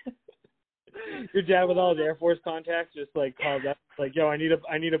 Your dad with all his Air Force contacts just like calls up like, yo, I need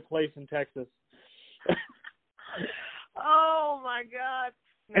a place in Texas. Oh my God.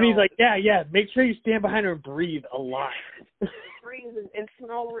 No. And he's like, yeah, make sure you stand behind her and breathe a lot. Breathe and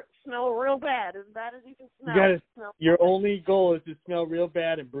smell real bad as you can smell. Your only goal is to smell real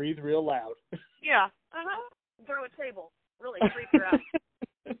bad and breathe real loud. Yeah. Throw a table. Really freak her out.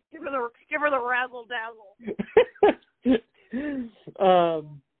 Give her the razzle dazzle.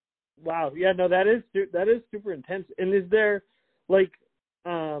 Wow. Yeah. No, that is super intense. And is there like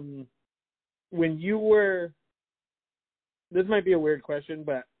when you were? This might be a weird question,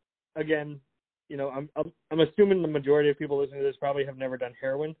 but again, you know, I'm assuming the majority of people listening to this probably have never done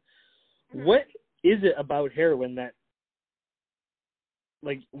heroin. Mm-hmm. What is it about heroin that,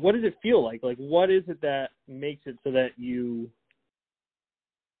 like, what does it feel like? Like, what is it that makes it so that you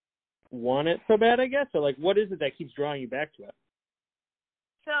want it so bad, I guess? Or, like, what is it that keeps drawing you back to it?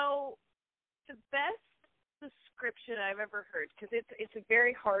 So, the best description I've ever heard, because it's a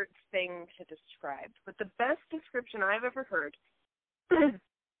very hard thing to describe, but the best description I've ever heard,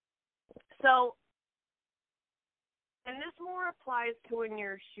 so, and this more applies to when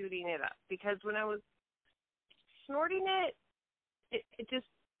you're shooting it up, because when I was snorting it just,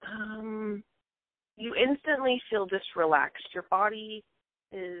 you instantly feel just relaxed. Your body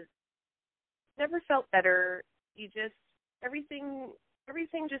is, never felt better. You just, everything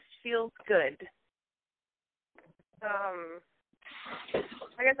just feels good.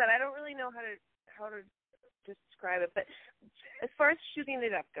 Like I said, I don't really know how to describe it, but as far as shooting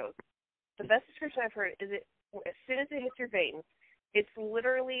it up goes, the best description I've heard is as soon as it hits your veins, it's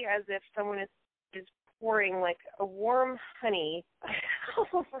literally as if someone is pouring like a warm honey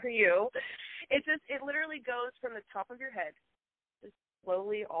over you. It literally goes from the top of your head, just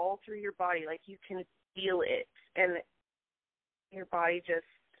slowly all through your body, like you can feel it, and your body just.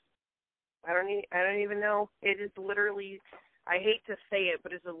 I don't even know. It is literally, I hate to say it,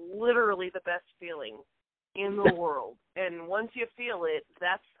 but it's literally the best feeling in the world. And once you feel it,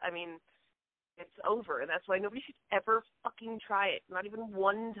 it's over. And that's why nobody should ever fucking try it. Not even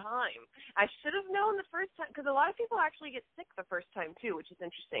one time. I should have known the first time, because a lot of people actually get sick the first time too, which is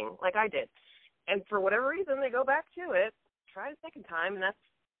interesting, like I did. And for whatever reason, they go back to it, try a second time, and that's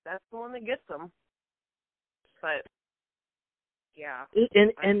the one that gets them. But yeah.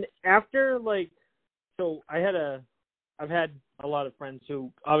 And after, like, so I've had a lot of friends who,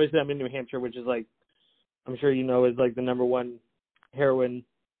 obviously I'm in New Hampshire, which is like, I'm sure you know, is like the number one heroin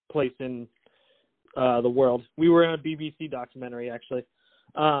place in the world. We were in a BBC documentary, actually.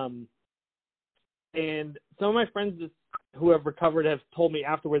 And some of my friends who have recovered have told me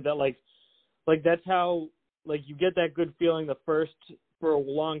afterward that, like that's how, like, you get that good feeling for a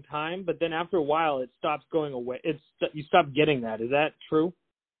long time, but then after a while it stops going away. You stop getting that. Is that true?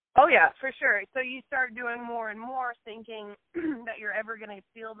 Oh yeah, for sure. So you start doing more and more, thinking that you're ever going to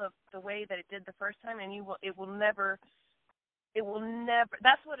feel the way that it did the first time, and it will never.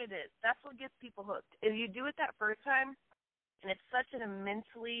 That's what it is. That's what gets people hooked. If you do it that first time, and it's such an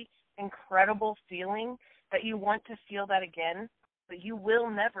immensely incredible feeling that you want to feel that again, but you will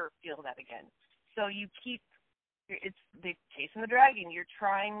never feel that again. So you keep. It's the chasing the dragon. You're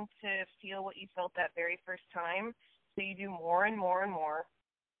trying to feel what you felt that very first time, so you do more and more and more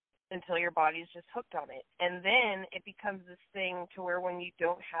until your body's just hooked on it. And then it becomes this thing to where when you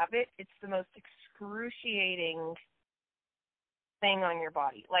don't have it, it's the most excruciating thing on your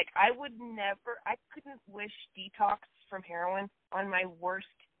body. Like, I couldn't wish detox from heroin on my worst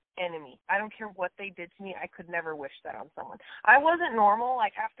enemy. I don't care what they did to me. I could never wish that on someone. I wasn't normal.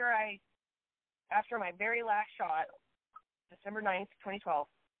 Like, after my very last shot, December 9th, 2012,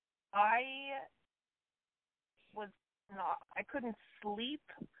 I couldn't sleep,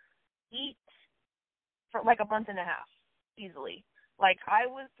 eat for like a month and a half, easily. Like, I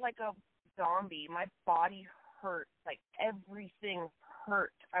was like a zombie. My body hurt. Like, everything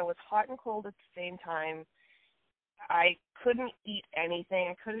hurt. I was hot and cold at the same time. I couldn't eat anything.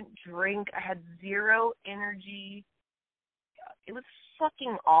 I couldn't drink. I had zero energy. It was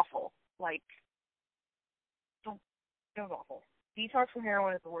fucking awful. Like, it was awful. Detox from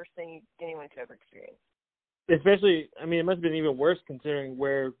heroin is the worst thing anyone could ever experience. Especially, I mean, it must have been even worse considering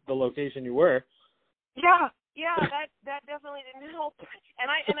where the location you were. Yeah, that definitely didn't help.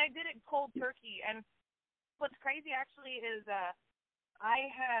 And I did it cold turkey, and what's crazy actually is I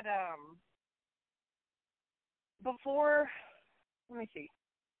had before. Let me see.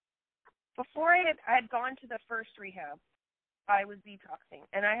 Before I had gone to the first rehab, I was detoxing,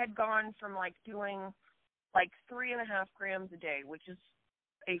 and I had gone from like doing like 3.5 grams a day, which is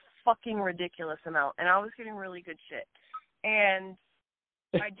a fucking ridiculous amount, and I was getting really good shit. And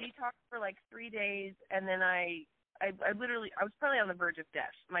I detoxed for like 3 days, and then I was probably on the verge of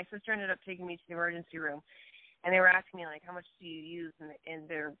death. My sister ended up taking me to the emergency room, and they were asking me like, how much do you use? And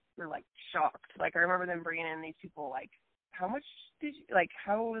they're like shocked. Like I remember them bringing in these people like, how much did you, like,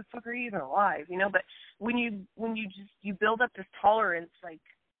 how the fuck are you even alive? You know, but when you build up this tolerance, like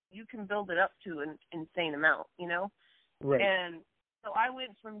you can build it up to an insane amount, you know? Right. And so I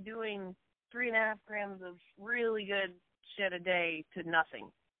went from doing 3.5 grams of really good shit a day to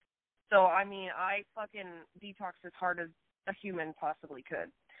nothing. So, I mean, I fucking detoxed as hard as a human possibly could.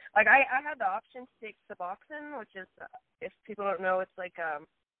 Like, I had the option to take Suboxone, which is, if people don't know, it's like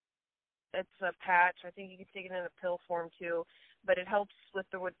it's a patch. I think you can take it in a pill form, too. But it helps with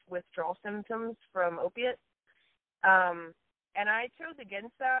the withdrawal symptoms from opiates. And I chose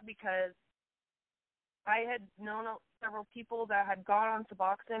against that because I had known several people that had gone on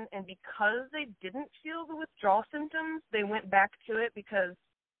Suboxone, and because they didn't feel the withdrawal symptoms, they went back to it because,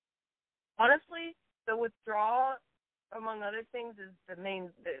 honestly, the withdrawal, among other things, is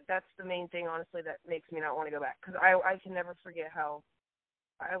that's the main thing, honestly, that makes me not want to go back. Because I can never forget how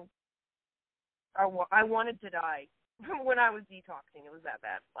I wanted to die when I was detoxing. It was that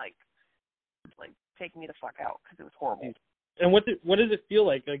bad. Like take me the fuck out because it was horrible. And what does it feel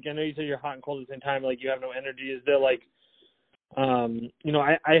like? Like, I know you said you're hot and cold at the same time, like you have no energy. Is there like, you know,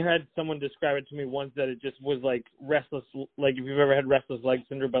 I had someone describe it to me once that it just was like restless, like if you've ever had restless leg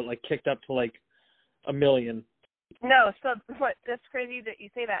syndrome, but like kicked up to like 1,000,000. No, so that's crazy that you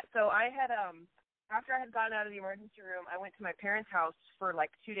say that. So I had, after I had gotten out of the emergency room, I went to my parents' house for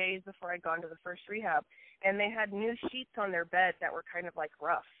like 2 days before I'd gone to the first rehab, and they had new sheets on their bed that were kind of like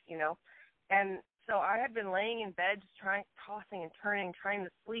rough, you know, and so I had been laying in bed just tossing and turning, trying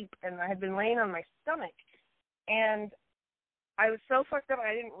to sleep, and I had been laying on my stomach, and I was so fucked up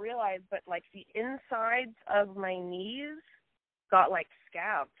I didn't realize, but like the insides of my knees got like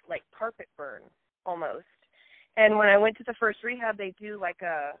scabs, like carpet burn almost. And when I went to the first rehab, they do like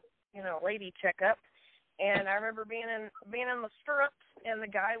a, you know, lady checkup, and I remember being in the stirrups, and the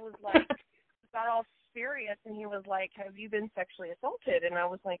guy was like, got all serious, and he was like, have you been sexually assaulted? And I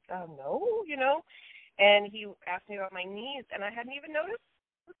was like, no, you know. And he asked me about my knees, and I hadn't even noticed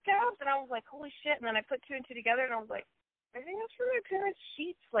the scabs, and I was like, holy shit. And then I put 2 and 2 together, and I was like, I think that's for my parents'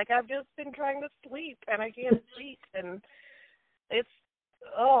 sheets. Like, I've just been trying to sleep, and I can't sleep, and it's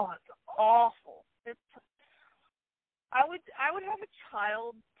awful. I would have a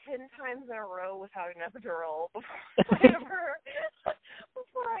child 10 times in a row without an epidural before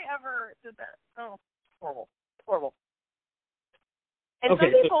I ever did that. Oh, horrible. And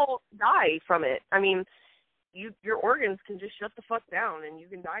Okay, some people die from it. I mean, your organs can just shut the fuck down, and you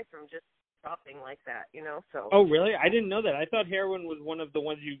can die from just stopping like that, you know. So. Oh, really? I didn't know that. I thought heroin was one of the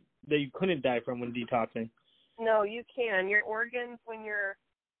ones that you couldn't die from when detoxing. No, you can. Your organs, when you're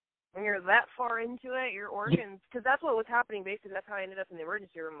that far into it, your organs, because that's what was happening. Basically, that's how I ended up in the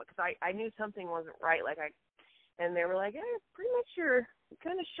emergency room, because I knew something wasn't right. And they were like, yeah, pretty much you're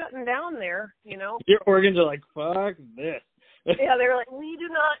kind of shutting down there, you know. Your organs are like, fuck this. Yeah, they were like, we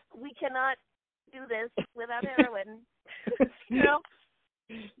cannot do this without heroin, you know.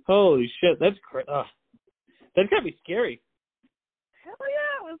 Holy shit, that's crazy. That's gotta be scary. Hell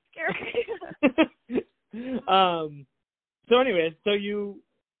yeah, it was scary. So anyways, so you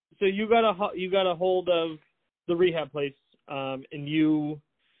got a hold of the rehab place, and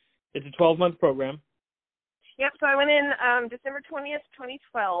it's a 12-month program. Yep. So I went in December 20th,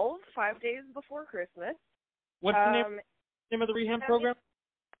 2012, 5 days before Christmas. What's the name of the rehab program?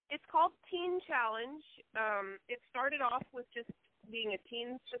 It's called Teen Challenge. It started off with just being a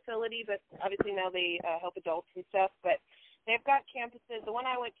teens facility, but obviously now they help adults and stuff. But they've got campuses. The one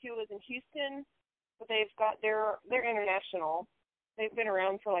I went to was in Houston, but they're international. They've been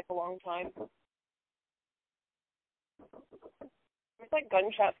around for like a long time. There's like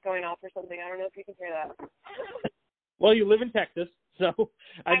gunshots going off or something. I don't know if you can hear that. Well, you live in Texas, so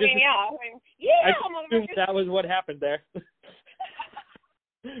I assumed that was what happened there.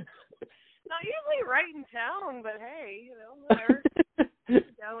 Not usually right in town, but hey, you know, whatever.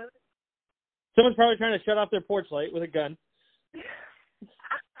 Down with it. Someone's probably trying to shut off their porch light with a gun.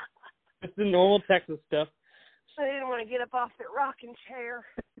 It's the normal Texas stuff. I didn't want to get up off that rocking chair.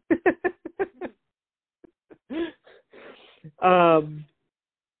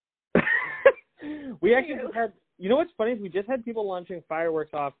 We actually just had, you know what's funny is we just had people launching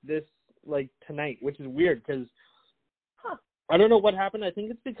fireworks off this, like, tonight, which is weird because I don't know what happened. I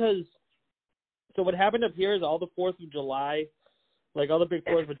think it's because, so what happened up here is all the 4th of July, like all the big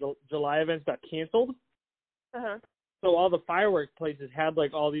 4th of July events got canceled. Uh-huh. So all the fireworks places had,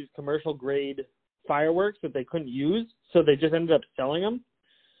 like, all these commercial grade fireworks that they couldn't use, so they just ended up selling them.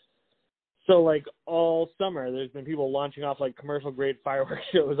 So, like, all summer, there's been people launching off, like, commercial-grade fireworks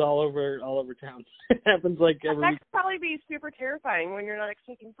shows all over town. It happens, like, every week. That could probably be super terrifying when you're not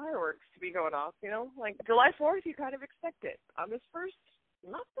expecting fireworks to be going off, you know? Like, July 4th, you kind of expect it. August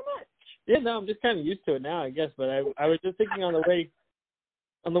 1st, not so much. Yeah, no, I'm just kind of used to it now, I guess. But I was just thinking on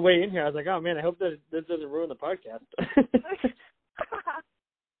the way in here, I was like, oh, man, I hope that this doesn't ruin the podcast.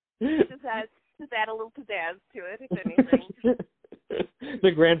 Just add a little pizzazz to it, if anything.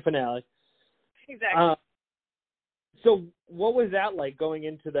 The grand finale. Exactly. So what was that like going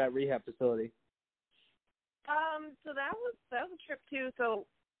into that rehab facility? So that was a trip too. So,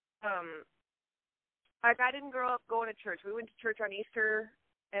 like I didn't grow up going to church. We went to church on Easter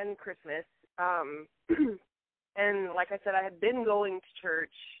and Christmas. And like I said, I had been going to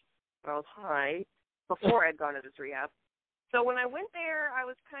church when I was high before I'd gone to this rehab. So when I went there, I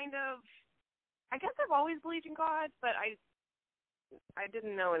was kind of, I guess I've always believed in God, but I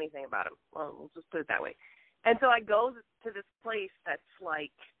didn't know anything about him. Well, we'll just put it that way. And so I go to this place that's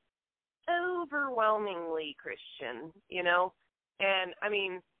like overwhelmingly Christian, you know? And I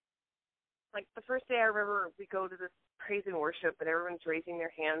mean, like the first day I remember we go to this praise and worship and everyone's raising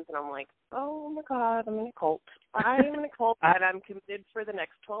their hands and I'm like, oh my God, I'm in a cult. I'm in a cult and I'm committed for the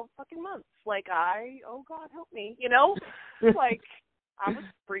next 12 fucking months. Like oh God, help me, you know? Like I was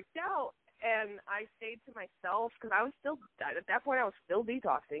freaked out. And I stayed to myself because I was still, at that point I was still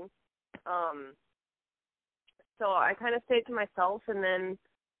detoxing. So I kind of stayed to myself, and then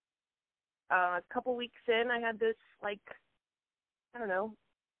a couple weeks in I had this, like, I don't know,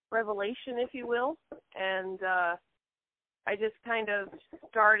 revelation, if you will. And I just kind of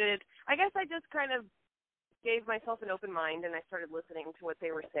started, I guess I just kind of gave myself an open mind and I started listening to what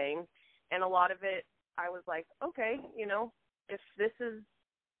they were saying. And a lot of it, I was like, okay, you know, if this is,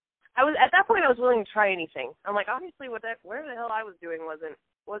 at that point I was willing to try anything. I'm like, obviously whatever the hell I was doing wasn't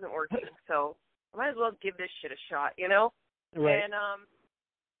working, so I might as well give this shit a shot, you know? Right.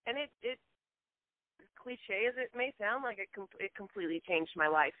 And it cliche as it may sound, like it completely changed my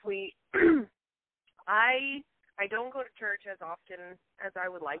life. I don't go to church as often as I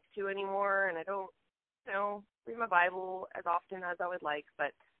would like to anymore, and I don't, you know, read my Bible as often as I would like,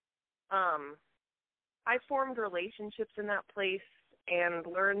 but I formed relationships in that place and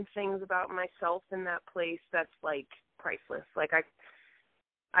learned things about myself in that place that's, like, priceless. Like,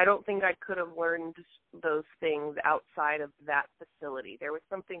 I don't think I could have learned those things outside of that facility. There was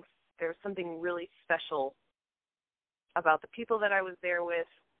something really special about the people that I was there with,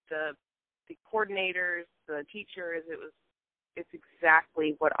 the coordinators, the teachers. It's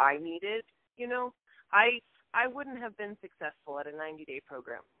exactly what I needed, you know? I wouldn't have been successful at a 90-day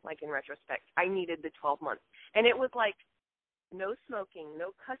program, like, in retrospect. I needed the 12 months. And it was like, no smoking,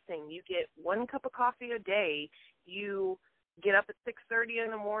 no cussing. You get 1 cup of coffee a day. You get up at 6:30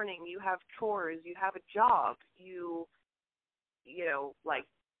 in the morning. You have chores. You have a job. You know, like,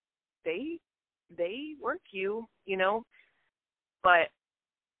 they work you, you know. But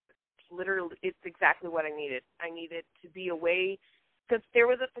literally, it's exactly what I needed. I needed to be away, because there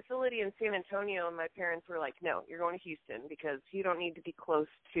was a facility in San Antonio, and my parents were like, no, you're going to Houston because you don't need to be close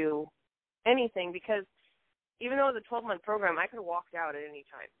to anything, because even though it was a 12-month program, I could have walked out at any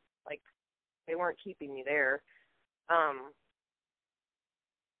time. Like, they weren't keeping me there.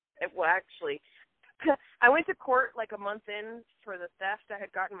 Well, actually, I went to court like a month in for the theft. I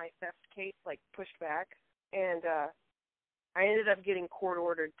had gotten my theft case, like, pushed back, and I ended up getting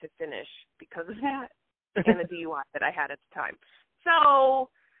court-ordered to finish because of that and the DUI that I had at the time. So,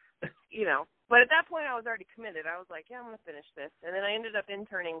 you know, but at that point I was already committed. I was like, yeah, I'm going to finish this. And then I ended up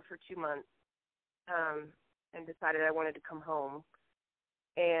interning for 2 months. And decided I wanted to come home.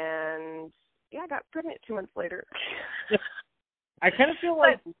 And, yeah, I got pregnant 2 months later. I kind of feel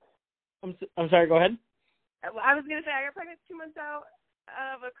like, I'm sorry, go ahead. I was going to say I got pregnant 2 months out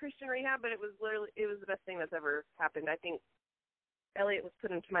of a Christian rehab, but it was the best thing that's ever happened. I think Elliot was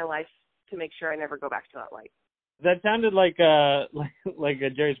put into my life to make sure I never go back to that life. That sounded like a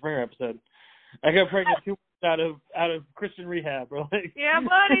Jerry Springer episode. I got pregnant 2 months out of Christian rehab, bro. Like, yeah,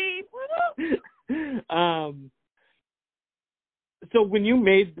 buddy. So when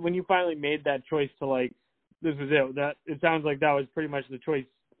you finally made that choice to, like, this was it, that it sounds like that was pretty much the choice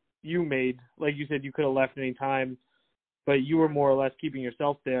you made. Like you said, you could have left any time, but you were more or less keeping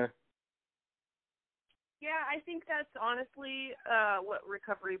yourself there. Yeah, I think that's honestly what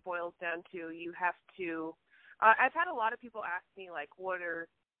recovery boils down to. You have to. I've had a lot of people ask me like,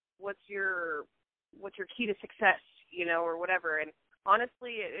 what's your key to success, or whatever. And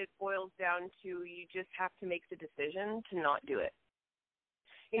honestly, it boils down to you just have to make the decision to not do it.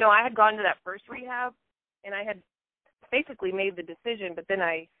 I had gone to that first rehab, and I had basically made the decision, but then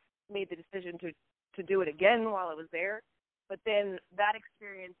I made the decision to do it again while I was there. But then that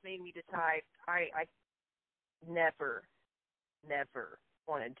experience made me decide I never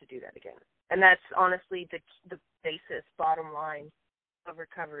wanted to do that again. And that's honestly the basis, bottom line of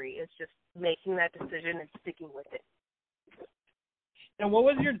recovery is just making that decision and sticking with it. And what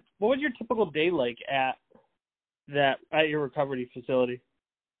was your typical day like at your recovery facility?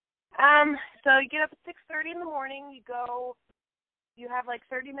 So you get up at 6:30 in the morning, you go, you have like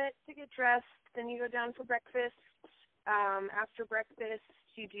 30 minutes to get dressed, then you go down for breakfast. After breakfast,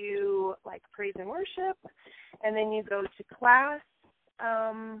 you do like praise and worship, and then you go to class,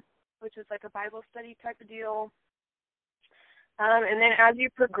 which is like a Bible study type of deal. And then as you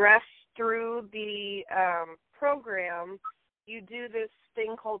progress through the program, you do this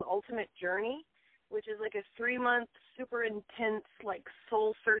thing called Ultimate Journey, which is like a 3-month, super intense, like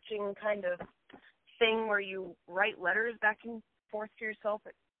soul-searching kind of thing where you write letters back and forth to yourself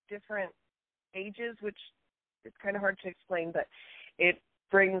at different ages, which it's kind of hard to explain, but it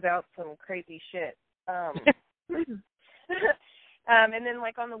brings out some crazy shit. And then,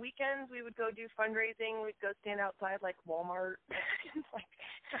 like, on the weekends, we would go do fundraising. We'd go stand outside, like, Walmart and, like,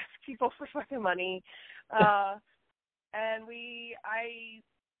 ask people for fucking money. And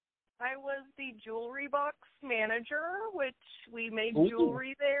I was the jewelry box manager, which we made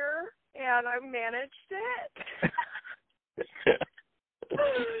jewelry there, and I managed it.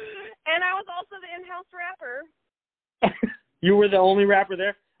 And I was also the in-house rapper. You were the only rapper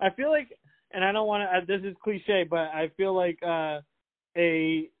there? I feel like, and I don't want to, this is cliche, but I feel like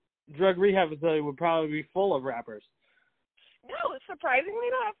a drug rehab facility would probably be full of rappers. No, surprisingly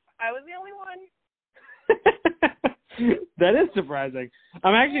enough, I was the only one. That is surprising.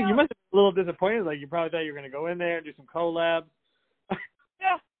 You must have been a little disappointed. Like, you probably thought you were going to go in there and do some collabs.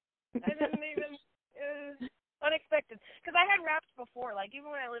 Yeah, I didn't even, it was unexpected. Because I had rapped before. Like, even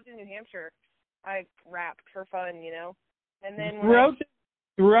when I lived in New Hampshire, I rapped for fun, And then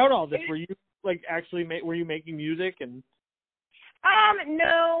throughout all this, were you, like, actually, were you making music and...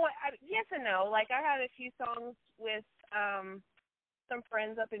 No, yes and no. Like, I had a few songs with some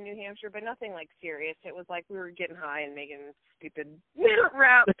friends up in New Hampshire, but nothing, like, serious. It was like we were getting high and making stupid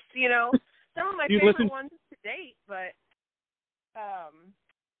raps, Some of my favorite ones to date, but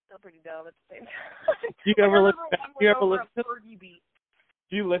still pretty dumb at the same time. Do you ever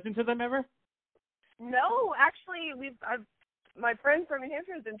listen to them ever? No, actually, my friend from New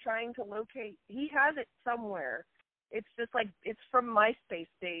Hampshire has been trying to locate. He has it somewhere. It's just like it's from MySpace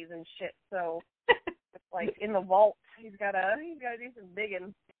days and shit. So it's like in the vault. He's gotta do some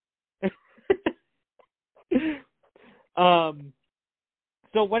digging.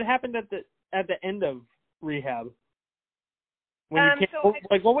 So what happened at the end of rehab? When you came,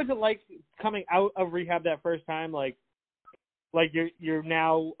 what was it like coming out of rehab that first time? Like you're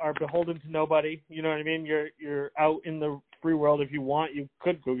now are beholden to nobody. You know what I mean? You're out in the free world. If you want, you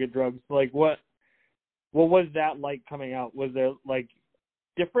could go get drugs. Like what was that like coming out? Was there like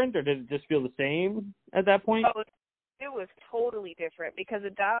different, or did it just feel the same at that point? Oh, it was totally different because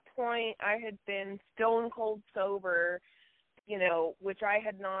at that point I had been stone cold sober, which I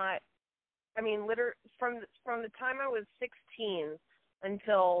had not. I mean, literally from the time I was 16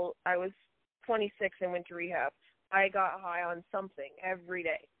 until I was 26 and went to rehab, I got high on something every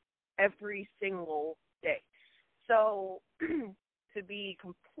day, every single day. So to be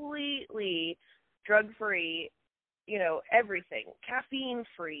completely drug-free, everything,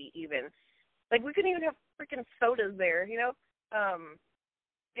 caffeine-free even. Like, we couldn't even have freaking sodas there,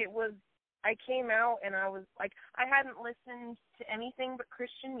 It was, I came out and I was, like, I hadn't listened to anything but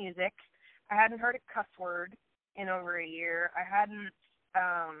Christian music. I hadn't heard a cuss word in over a year. I hadn't,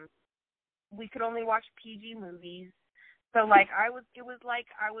 we could only watch PG movies. So, like, it was like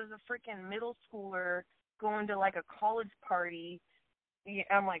I was a freaking middle schooler going to, like, a college party.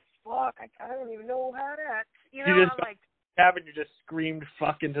 I'm like, fuck, I don't even know how to act. I'm like... And you just screamed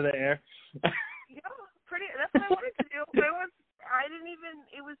fuck into the air. Pretty, that's what I wanted to do. It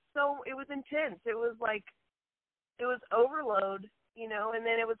was intense. It was like, it was overload, and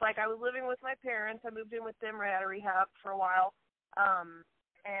then it was like I was living with my parents. I moved in with them right out of rehab for a while.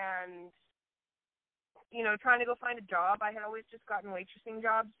 And, trying to go find a job. I had always just gotten waitressing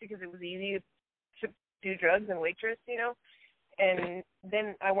jobs because it was easy to do drugs and waitress, And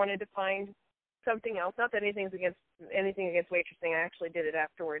then I wanted to find something else. Not that anything against waitressing. I actually did it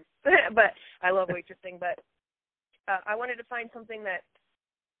afterwards, but I love waitressing. But I wanted to find something that,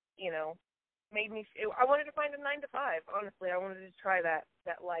 made me. I wanted to find a 9 to 5. Honestly, I wanted to try that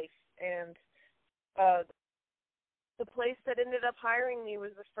life, and the place that ended up hiring me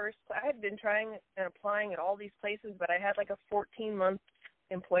was the first. I had been trying and applying at all these places, but I had like a 14-month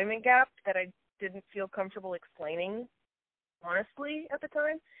employment gap that I didn't feel comfortable explaining, honestly, at the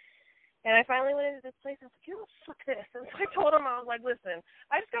time. And I finally went into this place and I was like, fuck this. And so I told him, I was like, listen,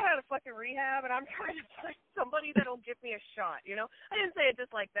 I just got out of fucking rehab and I'm trying to find somebody that'll give me a shot, I didn't say it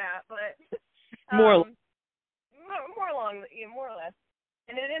just like that, but more or less.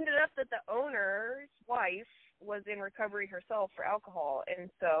 And it ended up that the owner's wife was in recovery herself for alcohol,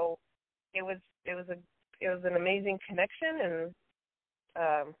 and so it was an amazing connection, and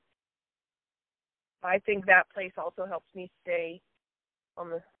I think that place also helps me stay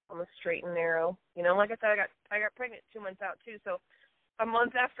on the straight and narrow. Like I said, I got pregnant 2 months out too, so a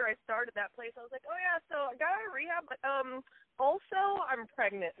month after I started that place, I was like, oh yeah, so I got out of rehab, but also I'm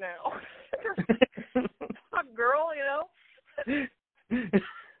pregnant now. Fuck girl,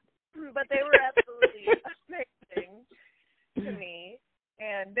 But they were absolutely amazing to me,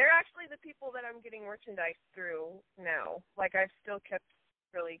 and they're actually the people that I'm getting merchandise through now. Like, I've still kept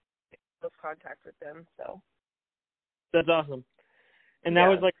really close contact with them, so. That's awesome. And that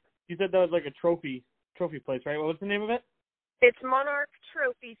was like, you said that was like a trophy place, right? What was the name of it? It's Monarch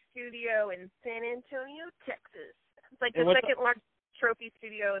Trophy Studio in San Antonio, Texas. It's like the second largest trophy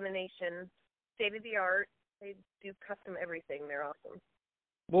studio in the nation. State of the art. They do custom everything. They're awesome.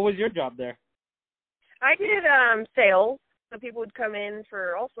 What was your job there? I did sales. So people would come in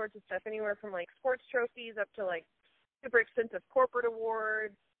for all sorts of stuff, anywhere from like sports trophies up to like super expensive corporate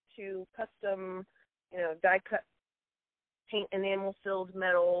awards to custom, die cut paint enamel filled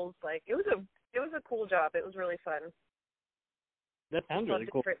medals. Like it was a cool job. It was really fun. That sounds really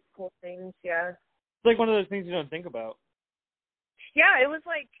cool. Different cool things, yeah. It's like one of those things you don't think about. Yeah, it was.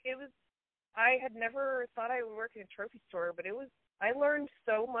 I had never thought I would work in a trophy store, but I learned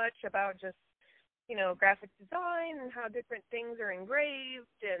so much about just, graphic design and how different things are engraved,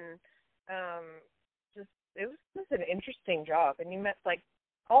 and it was just an interesting job. And you met like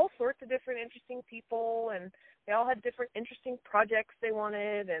all sorts of different interesting people, and they all had different interesting projects they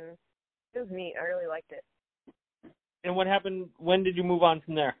wanted, and it was neat. I really liked it. And what happened? When did you move on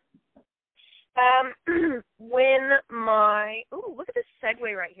from there? Look at this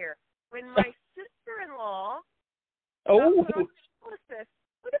segue right here. When my sister-in-law look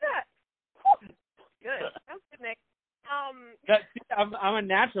at that. Good. That was good, Nick. I'm a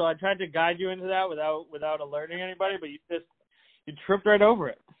natural. I tried to guide you into that without alerting anybody, but you tripped right over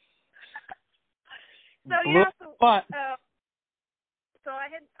it. So I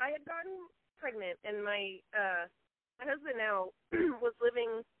had gotten pregnant, and my husband now was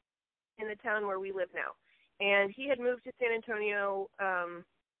living in the town where we live now, and he had moved to San Antonio,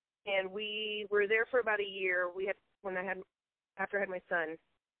 and we were there for about a year. After I had my son,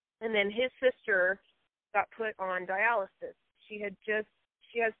 and then his sister got put on dialysis. She has 2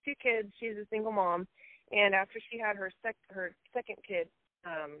 kids. She's a single mom, and after she had her second kid,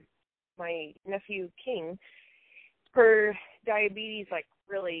 my nephew King, her diabetes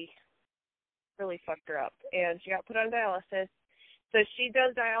really, really fucked her up, and she got put on dialysis. So she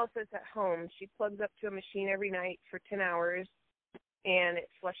does dialysis at home. She plugs up to a machine every night for 10 hours, and it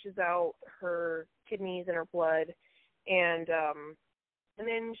flushes out her kidneys and her blood, and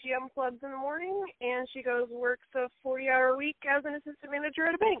then she unplugs in the morning, and she goes works a 40-hour week as an assistant manager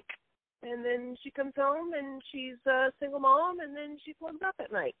at a bank. And then she comes home, and she's a single mom, and then she plugs up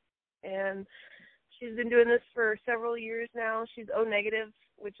at night. And she's been doing this for several years now. She's O negative,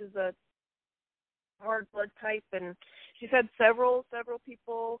 which is a hard blood type, and she's had several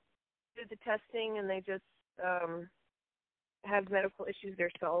people do the testing, and they just have medical issues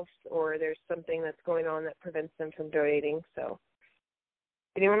themselves, or there's something that's going on that prevents them from donating. So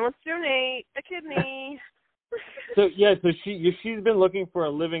if anyone wants to donate a kidney. So she's been looking for a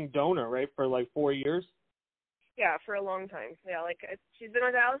living donor, right, for like 4 years? Yeah, for a long time. Yeah, like she's been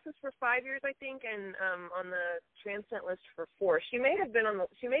on dialysis for 5 years, I think, and on the transplant list for 4. She may have been on the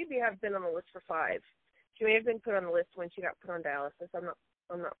list for 5. She may have been put on the list when she got put on dialysis. I'm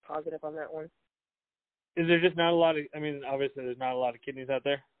not positive on that one. Is there just not a lot of? I mean, obviously, there's not a lot of kidneys out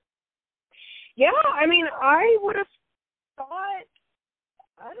there. Yeah, I mean, I would have thought.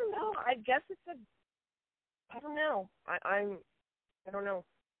 I don't know. I guess I don't know. I don't know.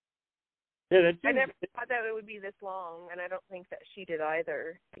 Yeah, I never thought that it would be this long, and I don't think that she did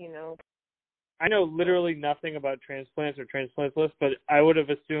either. I know literally nothing about transplants or transplantless, but I would have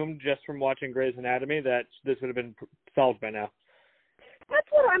assumed just from watching Grey's Anatomy that this would have been solved by now. That's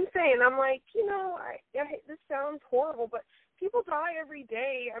what I'm saying. I'm like, this sounds horrible, but people die every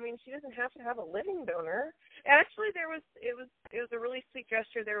day. I mean, she doesn't have to have a living donor. Actually, it was a really sweet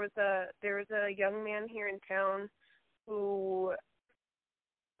gesture. There was a young man here in town who,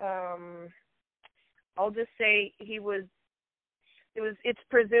 I'll just say it's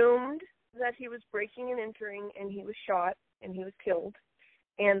presumed that he was breaking and entering, and he was shot and he was killed.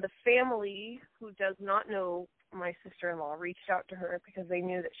 And the family, who does not know my sister-in-law, reached out to her because they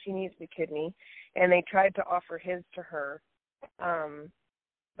knew that she needs the kidney, and they tried to offer his to her,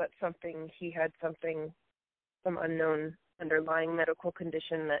 but he had some unknown underlying medical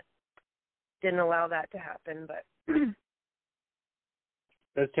condition that didn't allow that to happen. But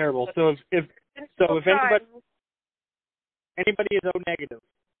that's terrible. So if anybody is O negative,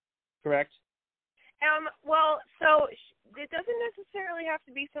 correct? Well, so it doesn't necessarily have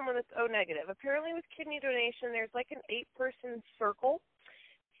to be someone that's O negative. Apparently with kidney donation, there's like an 8-person circle.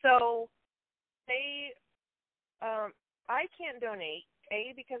 So I can't donate,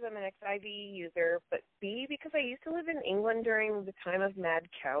 A, because I'm an XIV user, but B, because I used to live in England during the time of mad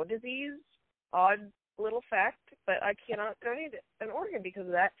cow disease. Odd little fact, but I cannot donate an organ because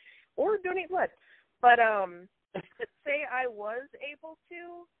of that, or donate blood. But say I was able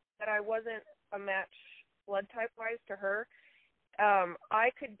to, that I wasn't a match blood type-wise to her,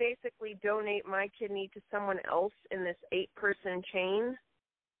 I could basically donate my kidney to someone else in this 8-person chain,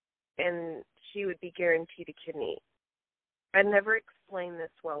 and she would be guaranteed a kidney. I never explained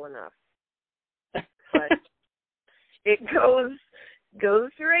this well enough, but it goes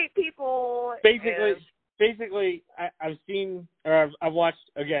through 8 people. Basically, I've seen, or I've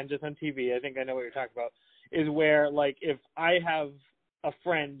watched, again, just on TV, I think I know what you're talking about, is where, like, if I have a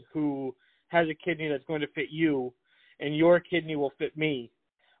friend who has a kidney that's going to fit you, and your kidney will fit me,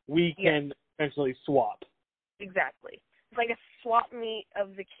 we can essentially swap. Exactly. It's like a swap meet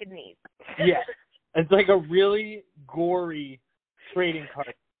of the kidneys. Yeah. It's like a really gory trading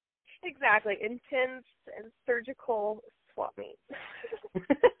card. Exactly. Intense and surgical swap meet.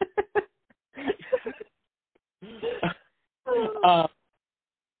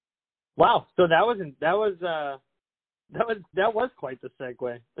 Wow. So that was quite the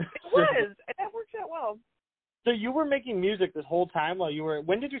segue. It was. That worked out well. So you were making music this whole time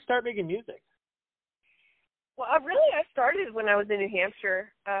when did you start making music? Well, I started when I was in New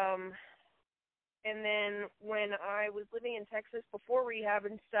Hampshire. And then when I was living in Texas before rehab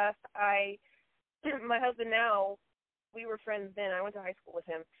and stuff, my husband now, we were friends then. I went to high school with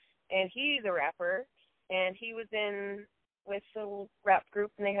him, and he's a rapper, and he was in with a little rap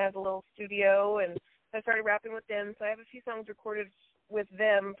group, and they had a little studio, and I started rapping with them. So I have a few songs recorded with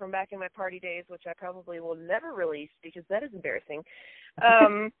them from back in my party days, which I probably will never release because that is embarrassing.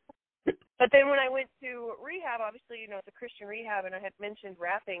 But then when I went to rehab, obviously, it's a Christian rehab, and I had mentioned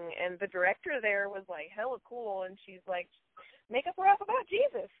rapping, and the director there was like hella cool, and she's like, make up a rap about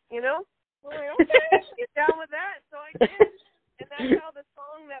Jesus, I'm like, okay, get down with that. So I did, and that's how the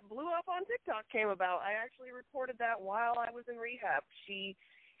song that blew up on TikTok came about. I actually recorded that while I was in rehab.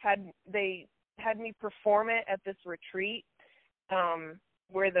 They had me perform it at this retreat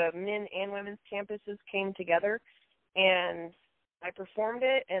where the men and women's campuses came together, and I performed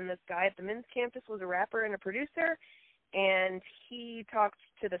it, and this guy at the men's campus was a rapper and a producer, and he talked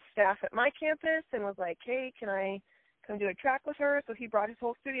to the staff at my campus and was like, hey, can I come do a track with her? So he brought his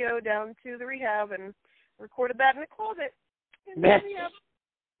whole studio down to the rehab and recorded that in the closet.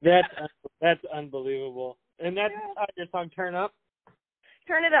 That's unbelievable. And that's your song, Turn Up?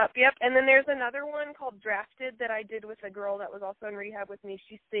 Turn It Up, yep. And then there's another one called Drafted that I did with a girl that was also in rehab with me.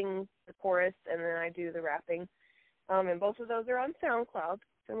 She sings the chorus, and then I do the rapping. And both of those are on SoundCloud.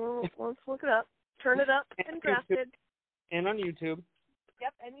 So let's look it up. Turn It Up and Drafted. And on YouTube.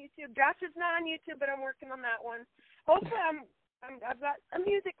 Yep, and YouTube. Drafted's not on YouTube, but I'm working on that one. Hopefully, I've got a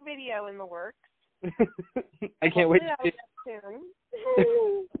music video in the works. I can't wait to see it soon.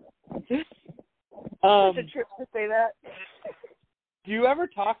 It's a trip to say that. Do you ever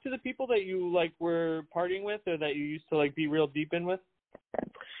talk to the people that you were partying with, or that you used to be real deep in with?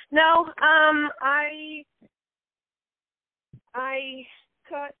 No, I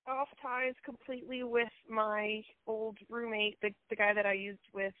cut off ties completely with my old roommate, the guy that I used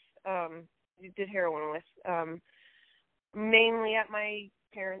with, did heroin with, mainly at my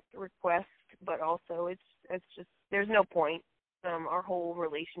parents' request, but also it's just, there's no point. Our whole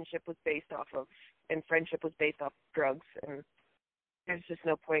relationship was based off of, and friendship was based off of drugs, and there's just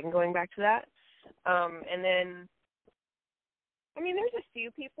no point in going back to that. And then, there's a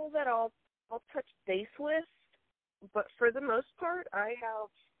few people that I'll I'll touch base with, but for the most part, I have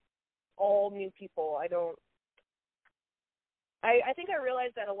all new people. I think I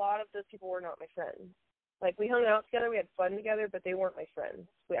realized that a lot of those people were not my friends. Like, we hung out together, we had fun together, but they weren't my friends.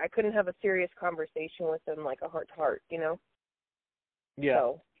 I couldn't have a serious conversation with them, like a heart-to-heart, you know? Yeah.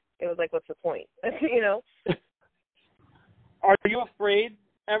 So it was like, what's the point, you know? Are you afraid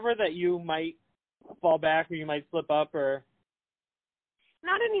ever that you might fall back or you might slip up or?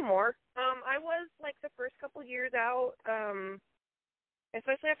 Not anymore. I was like the first couple years out,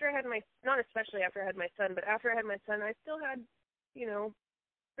 especially after I had not especially after I had my son, but after I had my son, I still had, you know,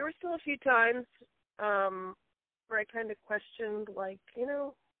 there were still a few times where I kind of questioned, like, you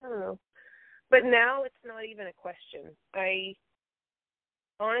know, I don't know. But now it's not even a question.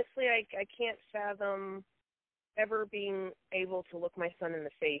 Honestly, I can't fathom ever being able to look my son in the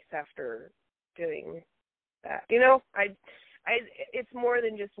face after doing that. You know, it's more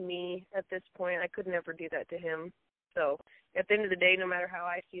than just me at this point. I could never do that to him. So at the end of the day, no matter how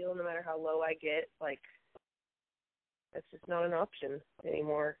I feel, no matter how low I get, like, that's just not an option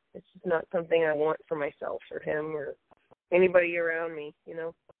anymore. It's just not something I want for myself or him or anybody around me, you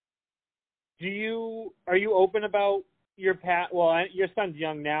know. Are you open about your past? Well, your son's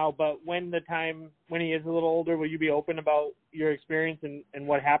young now, but when he is a little older, will you be open about your experience and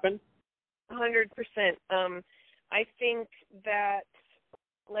what happened? 100%. I think that,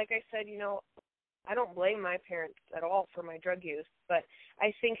 like I said, you know, I don't blame my parents at all for my drug use, but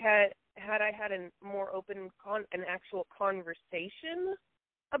I think had I had a more open, an actual conversation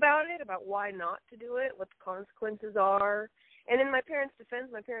about it, about why not to do it, what the consequences are, and in my parents' defense,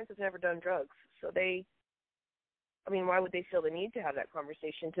 my parents have never done drugs, so why would they feel the need to have that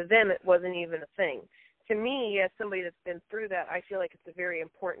conversation? To them, it wasn't even a thing. To me, as somebody that's been through that, I feel like it's a very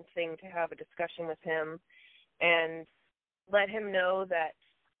important thing to have a discussion with him and let him know that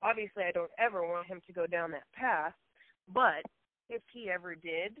obviously I don't ever want him to go down that path, but if he ever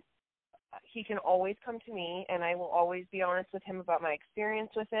did, he can always come to me, and I will always be honest with him about my experience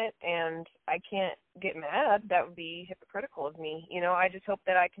with it, and I can't get mad. That would be hypocritical of me. You know, I just hope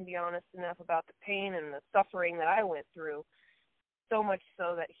that I can be honest enough about the pain and the suffering that I went through, so much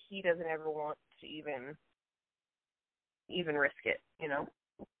so that he doesn't ever want to even risk it, you know?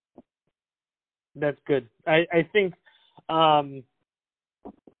 That's good. I think I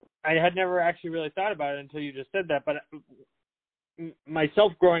had never actually really thought about it until you just said that, but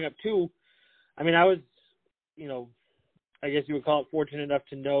myself growing up too, I mean, I was, you know, I guess you would call it fortunate enough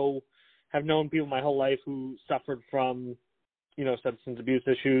to have known people my whole life who suffered from, you know, substance abuse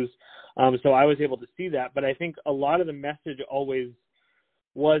issues. So I was able to see that. But I think a lot of the message always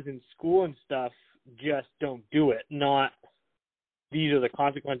was in school and stuff, just don't do it. Not these are the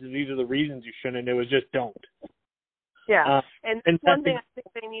consequences, these are the reasons you shouldn't. It was just don't. Yeah, and that's one thing I think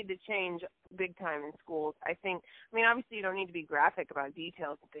they need to change big time in schools. I mean, obviously you don't need to be graphic about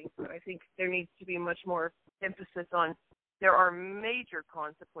details and things, but I think there needs to be much more emphasis on there are major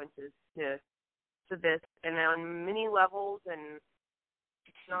consequences to this, and on many levels, and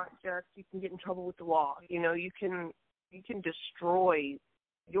it's not just you can get in trouble with the law. You know, you can destroy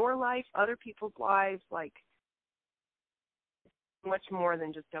your life, other people's lives, like much more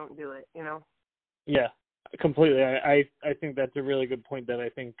than just don't do it, you know? Yeah. Completely. I think that's a really good point that I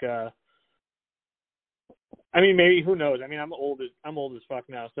think I mean, maybe, who knows? I mean, I'm old as fuck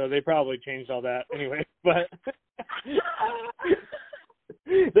now, so they probably changed all that anyway, but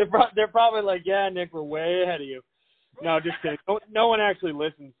they're probably like, yeah, Nick, we're way ahead of you. No, just kidding. No one actually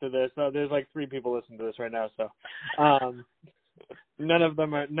listens to this. There's like 3 people listening to this right now, so none of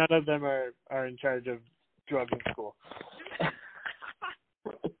them are in charge of drugs in school.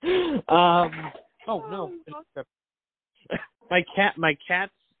 Oh no! My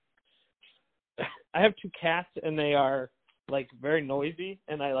cats. I have 2 cats, and they are like very noisy.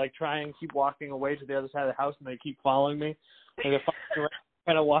 And I like try and keep walking away to the other side of the house, and they keep following me. And they're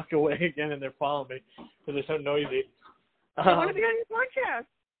trying to walk away again, and they're following me because they're so noisy. I want to be on your podcast.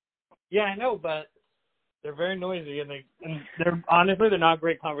 Yeah, I know, but they're very noisy, and they're honestly they're not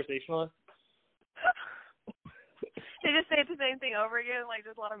great conversationalists. They just say the same thing over again, like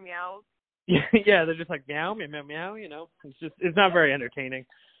just a lot of meows. Yeah, they're just like meow, meow, meow, meow. You know, it's not very entertaining.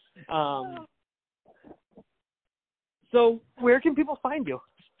 So where can people find you?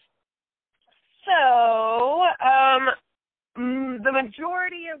 So, the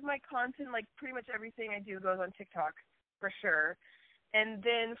majority of my content, like pretty much everything I do, goes on TikTok for sure. And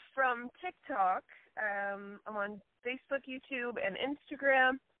then from TikTok, I'm on Facebook, YouTube, and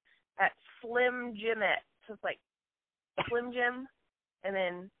Instagram at Slimjimette. So it's like Slim Jim and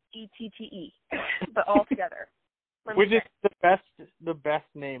then ETTE, but all together. Which is the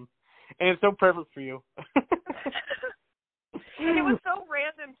best name. And it's so perfect for you. And it was so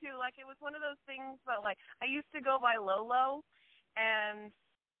random, too. Like, it was one of those things that, like, I used to go by Lolo, and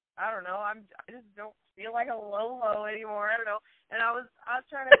I don't know, I just don't feel like a Lolo anymore. I don't know. And I was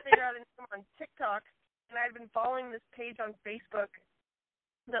trying to figure out anything on TikTok, and I had been following this page on Facebook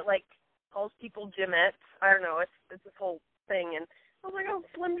that, like, calls people Jimette. I don't know, it's this whole thing, and I was like, oh,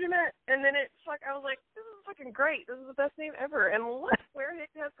 Slimjimette. And then it's like, I was like, this is fucking great. This is the best name ever. And look where it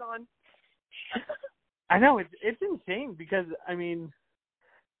has gone. I know, it's insane because, I mean,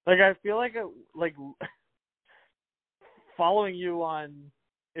 like, I feel like, following you on,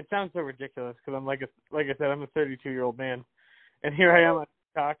 it sounds so ridiculous because I'm like I said, I'm a 32-year-old man. And here I am on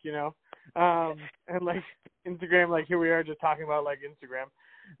TikTok, you know, and, like, Instagram, like, here we are just talking about, like, Instagram.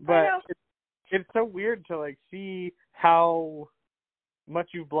 But it's so weird to, like, see how much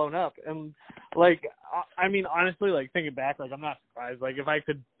you've blown up. And, like, I mean, honestly, like, thinking back, like, I'm not surprised. Like, if I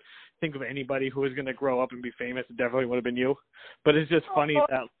could think of anybody who was going to grow up and be famous, it definitely would have been you. But it's just funny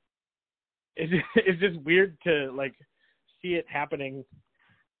that it's just weird to, like, see it happening,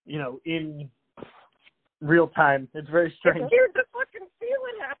 you know, in real time. It's very strange. It's weird to fucking feel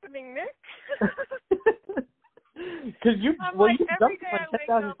it happening, Nick. Because you jumped from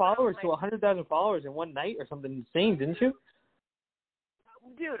 10,000 followers to like, 100,000 followers in one night or something insane, didn't you?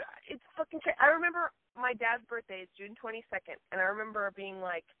 Dude, it's fucking crazy. I remember my dad's birthday is June 22nd, and I remember being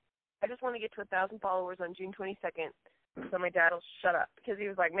like, I just want to get to 1,000 followers on June 22nd, so my dad will shut up, because he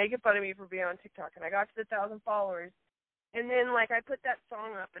was like making fun of me for being on TikTok, and I got to the 1,000 followers, and then like I put that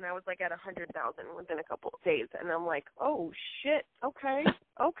song up, and I was like at 100,000 within a couple of days, and I'm like, oh shit, okay,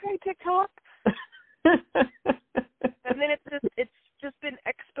 TikTok. And then it's just been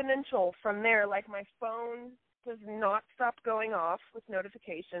exponential from there. Like, my phone does not stop going off with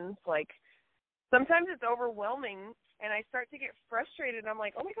notifications. Like, sometimes it's overwhelming, and I start to get frustrated. I'm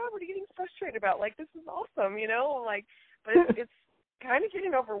like, oh my God, what are you getting frustrated about? Like, this is awesome, you know? Like, but it's kind of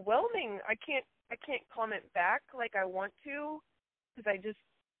getting overwhelming. I can't comment back like I want to, because I just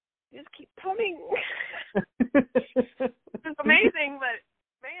keep coming. It's amazing, but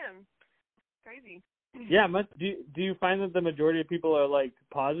man, crazy. Yeah, do you find that the majority of people are, like,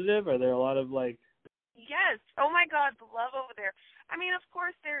 positive? Are there a lot of, like... Yes. Oh my God, the love over there. I mean, of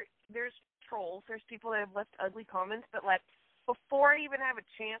course, there's trolls. There's people that have left ugly comments, but, like, before I even have a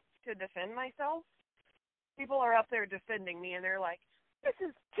chance to defend myself, people are up there defending me, and they're like, this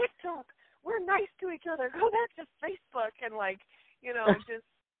is TikTok. We're nice to each other. Go back to Facebook. And, like, you know, just,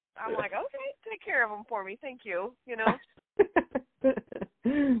 I'm like, okay, take care of them for me. Thank you, you know?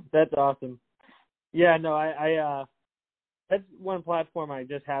 That's awesome. Yeah, no, I that's one platform I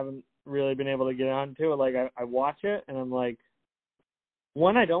just haven't really been able to get onto. Like, I watch it, and I'm like,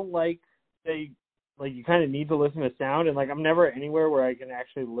 one, I don't like, you kind of need to listen to sound, and, like, I'm never anywhere where I can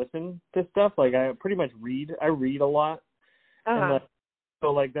actually listen to stuff. Like, I pretty much read. I read a lot. And, like,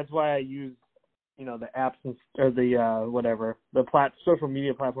 so, like, that's why I use, you know, the apps or the social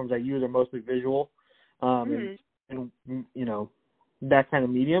media platforms I use are mostly visual, and, you know, that kind of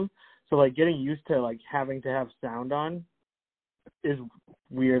medium. So, like, getting used to, like, having to have sound on is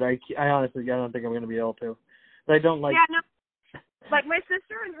weird. I honestly, I don't think I'm going to be able to. But I don't like... Yeah, no. Like, my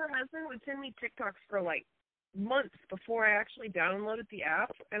sister and her husband would send me TikToks for, like, months before I actually downloaded the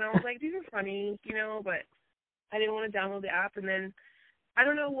app. And I was like, these are funny, you know, but I didn't want to download the app. And then, I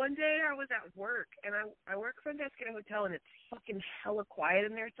don't know, one day I was at work, and I work front desk at a hotel, and it's fucking hella quiet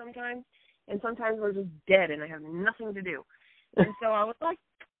in there sometimes. And sometimes we're just dead, and I have nothing to do. And so I was like,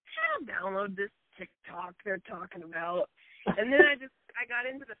 I'll download this TikTok they're talking about. And then I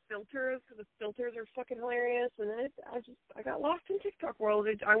got into the filters, because the filters are fucking hilarious. And then I got lost in TikTok world.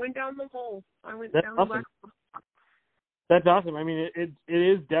 I went down the hole. I went down the black hole. That's awesome. I mean, it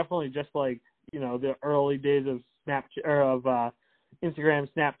is definitely just like, you know, the early days of Snapchat, or of Instagram,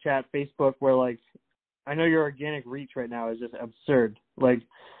 Snapchat, Facebook, where, like, I know your organic reach right now is just absurd. Like,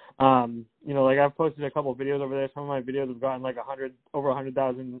 you know, like, I've posted a couple of videos over there. Some of my videos have gotten like over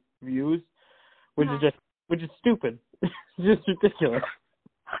 100,000 views, which is stupid. It's just ridiculous.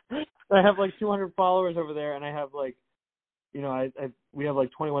 I have like 200 followers over there, and I have, like, you know, we have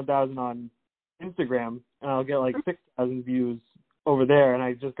like 21,000 on Instagram, and I'll get like 6,000 views over there, and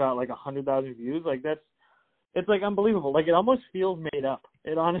I just got like 100,000 views. Like, it's like unbelievable. Like, it almost feels made up.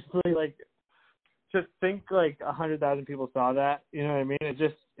 It honestly, like, just think like 100,000 people saw that. You know what I mean?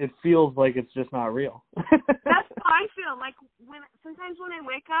 It feels like it's just not real. That's how I feel. Like, sometimes when I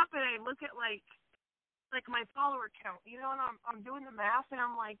wake up and I look at like my follower count, you know, and I'm doing the math, and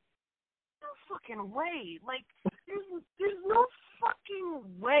I'm like, no fucking way. Like, there's no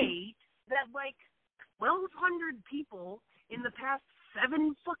fucking way that, like, 1,200 people in the past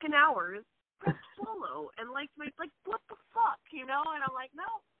 7 fucking hours, pressed solo, and like what the fuck, you know? And I'm like, no,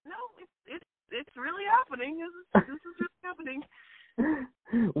 it's really happening. This is really happening.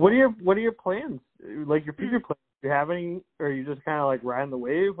 What are your plans? Like your future plans? Do you have any, or are you just kind of like riding the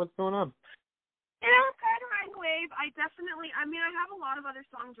wave? What's going on? Yeah, I'm kind of riding the wave. I have a lot of other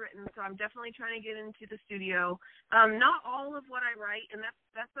songs written, so I'm definitely trying to get into the studio. Not all of what I write, and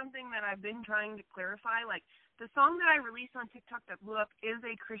that's something that I've been trying to clarify. Like, the song that I released on TikTok that blew up is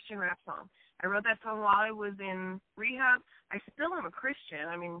a Christian rap song. I wrote that song while I was in rehab. I still am a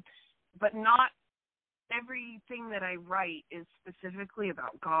Christian, but not everything that I write is specifically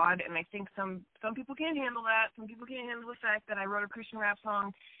about God, and I think some people can't handle that. Some people can't handle the fact that I wrote a Christian rap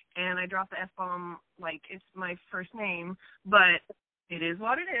song and I dropped the F-bomb like it's my first name, but it is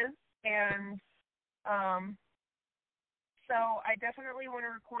what it is. And so I definitely want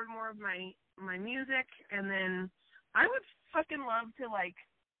to record more of my music, and then I would fucking love to like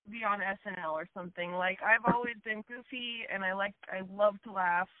be on SNL or something. Like, I've always been goofy, and I love to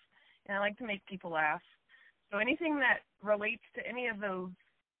laugh, and I like to make people laugh. So anything that relates to any of those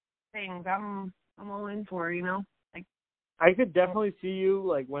things, I'm all in for, you know? Like, I could definitely see you,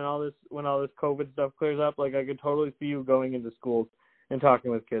 like, when all this COVID stuff clears up, like, I could totally see you going into schools and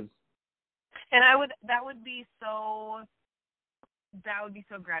talking with kids. And that would be so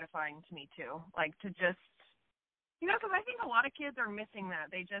gratifying to me too. Like, to just, you know, because I think a lot of kids are missing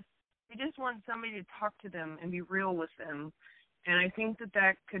that. They just want somebody to talk to them and be real with them. And I think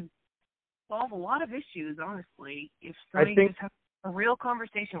that could solve a lot of issues, honestly, if somebody just has a real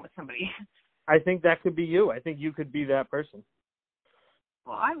conversation with somebody. I think that could be you. I think you could be that person.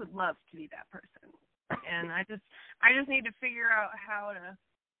 Well, I would love to be that person. And I just need to figure out how to,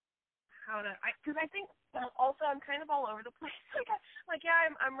 because I think also I'm kind of all over the place.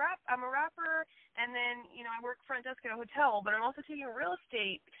 I'm a rapper, and then, you know, I work front desk at a hotel, but I'm also taking real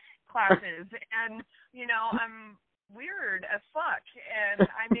estate classes, and, you know, I'm weird as fuck, and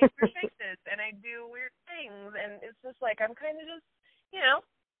I make weird faces, and I do weird things, and it's just like, I'm kind of just, you know,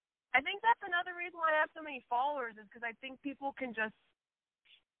 I think that's another reason why I have so many followers, is because I think people can just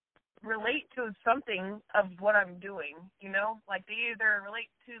relate to something of what I'm doing, you know? Like, they either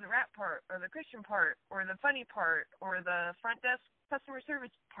relate to the rap part, or the Christian part, or the funny part, or the front desk customer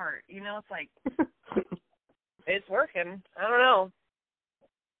service part, you know? It's like, it's working. I don't know.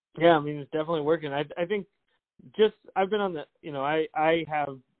 Yeah, I mean, it's definitely working. I think I've been on the, you know, I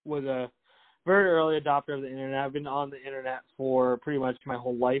was a very early adopter of the internet. I've been on the internet for pretty much my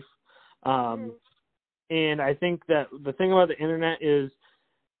whole life. And I think that the thing about the internet is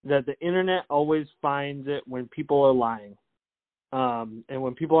that the internet always finds it when people are lying. And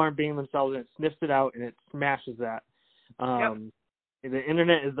when people aren't being themselves, and it sniffs it out and it smashes that. The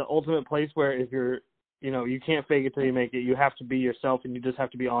internet is the ultimate place where if you're, you know, you can't fake it till you make it. You have to be yourself, and you just have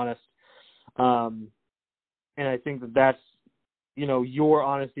to be honest. And I think that's, you know, your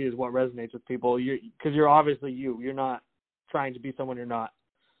honesty is what resonates with people. Because you're obviously you. You're not trying to be someone you're not.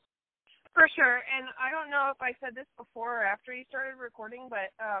 For sure. And I don't know if I said this before or after you started recording,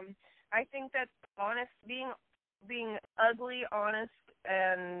 but I think that being ugly, honest,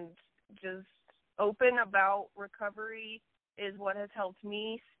 and just open about recovery is what has helped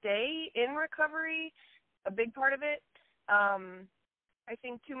me stay in recovery, a big part of it. I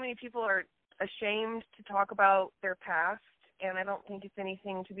think too many people are ashamed to talk about their past, and I don't think it's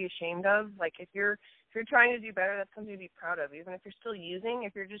anything to be ashamed of. Like, if you're trying to do better, that's something to be proud of. Even if you're still using,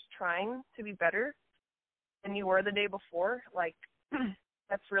 if you're just trying to be better than you were the day before, like,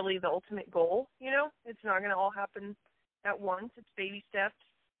 that's really the ultimate goal, you know? It's not going to all happen at once. It's baby steps,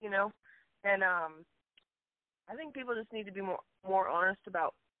 you know? And I think people just need to be more honest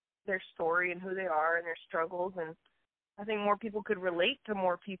about their story and who they are and their struggles, and I think more people could relate to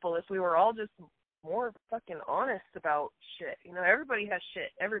more people if we were all just more fucking honest about shit. You know, everybody has shit.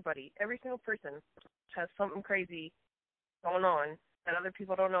 Everybody. Every single person has something crazy going on that other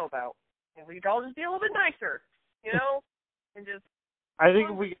people don't know about. And we could all just be a little bit nicer, you know? And just... I think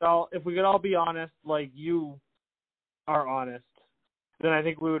if we could all be honest like you are honest, then I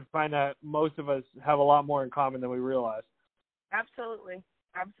think we would find that most of us have a lot more in common than we realize. Absolutely.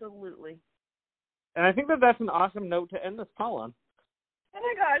 And I think that's an awesome note to end this call on. Oh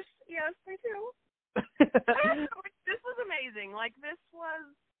my gosh, yes, me too. This was amazing. Like, this was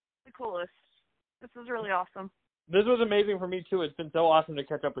the coolest. This was really awesome. This was amazing for me too. It's been so awesome to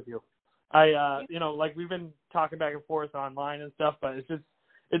catch up with you. You know, like, we've been talking back and forth online and stuff, but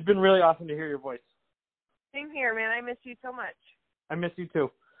it's been really awesome to hear your voice. Same here, man. I miss you so much. I miss you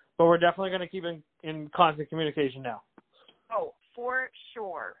too. But we're definitely going to keep in constant communication now. Oh, for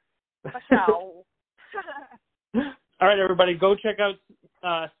sure. Ciao. All right, everybody, go check out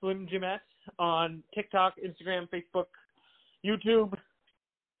Slimjimette on TikTok, Instagram, Facebook, YouTube,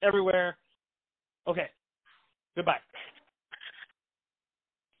 everywhere. Okay, goodbye.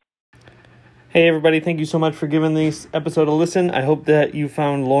 Hey, everybody, thank you so much for giving this episode a listen. I hope that you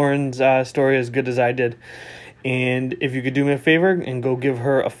found Lauren's story as good as I did. And if you could do me a favor and go give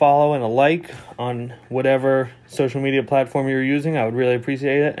her a follow and a like on whatever social media platform you're using, I would really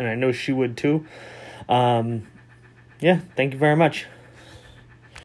appreciate it. And I know she would too. Yeah, thank you very much.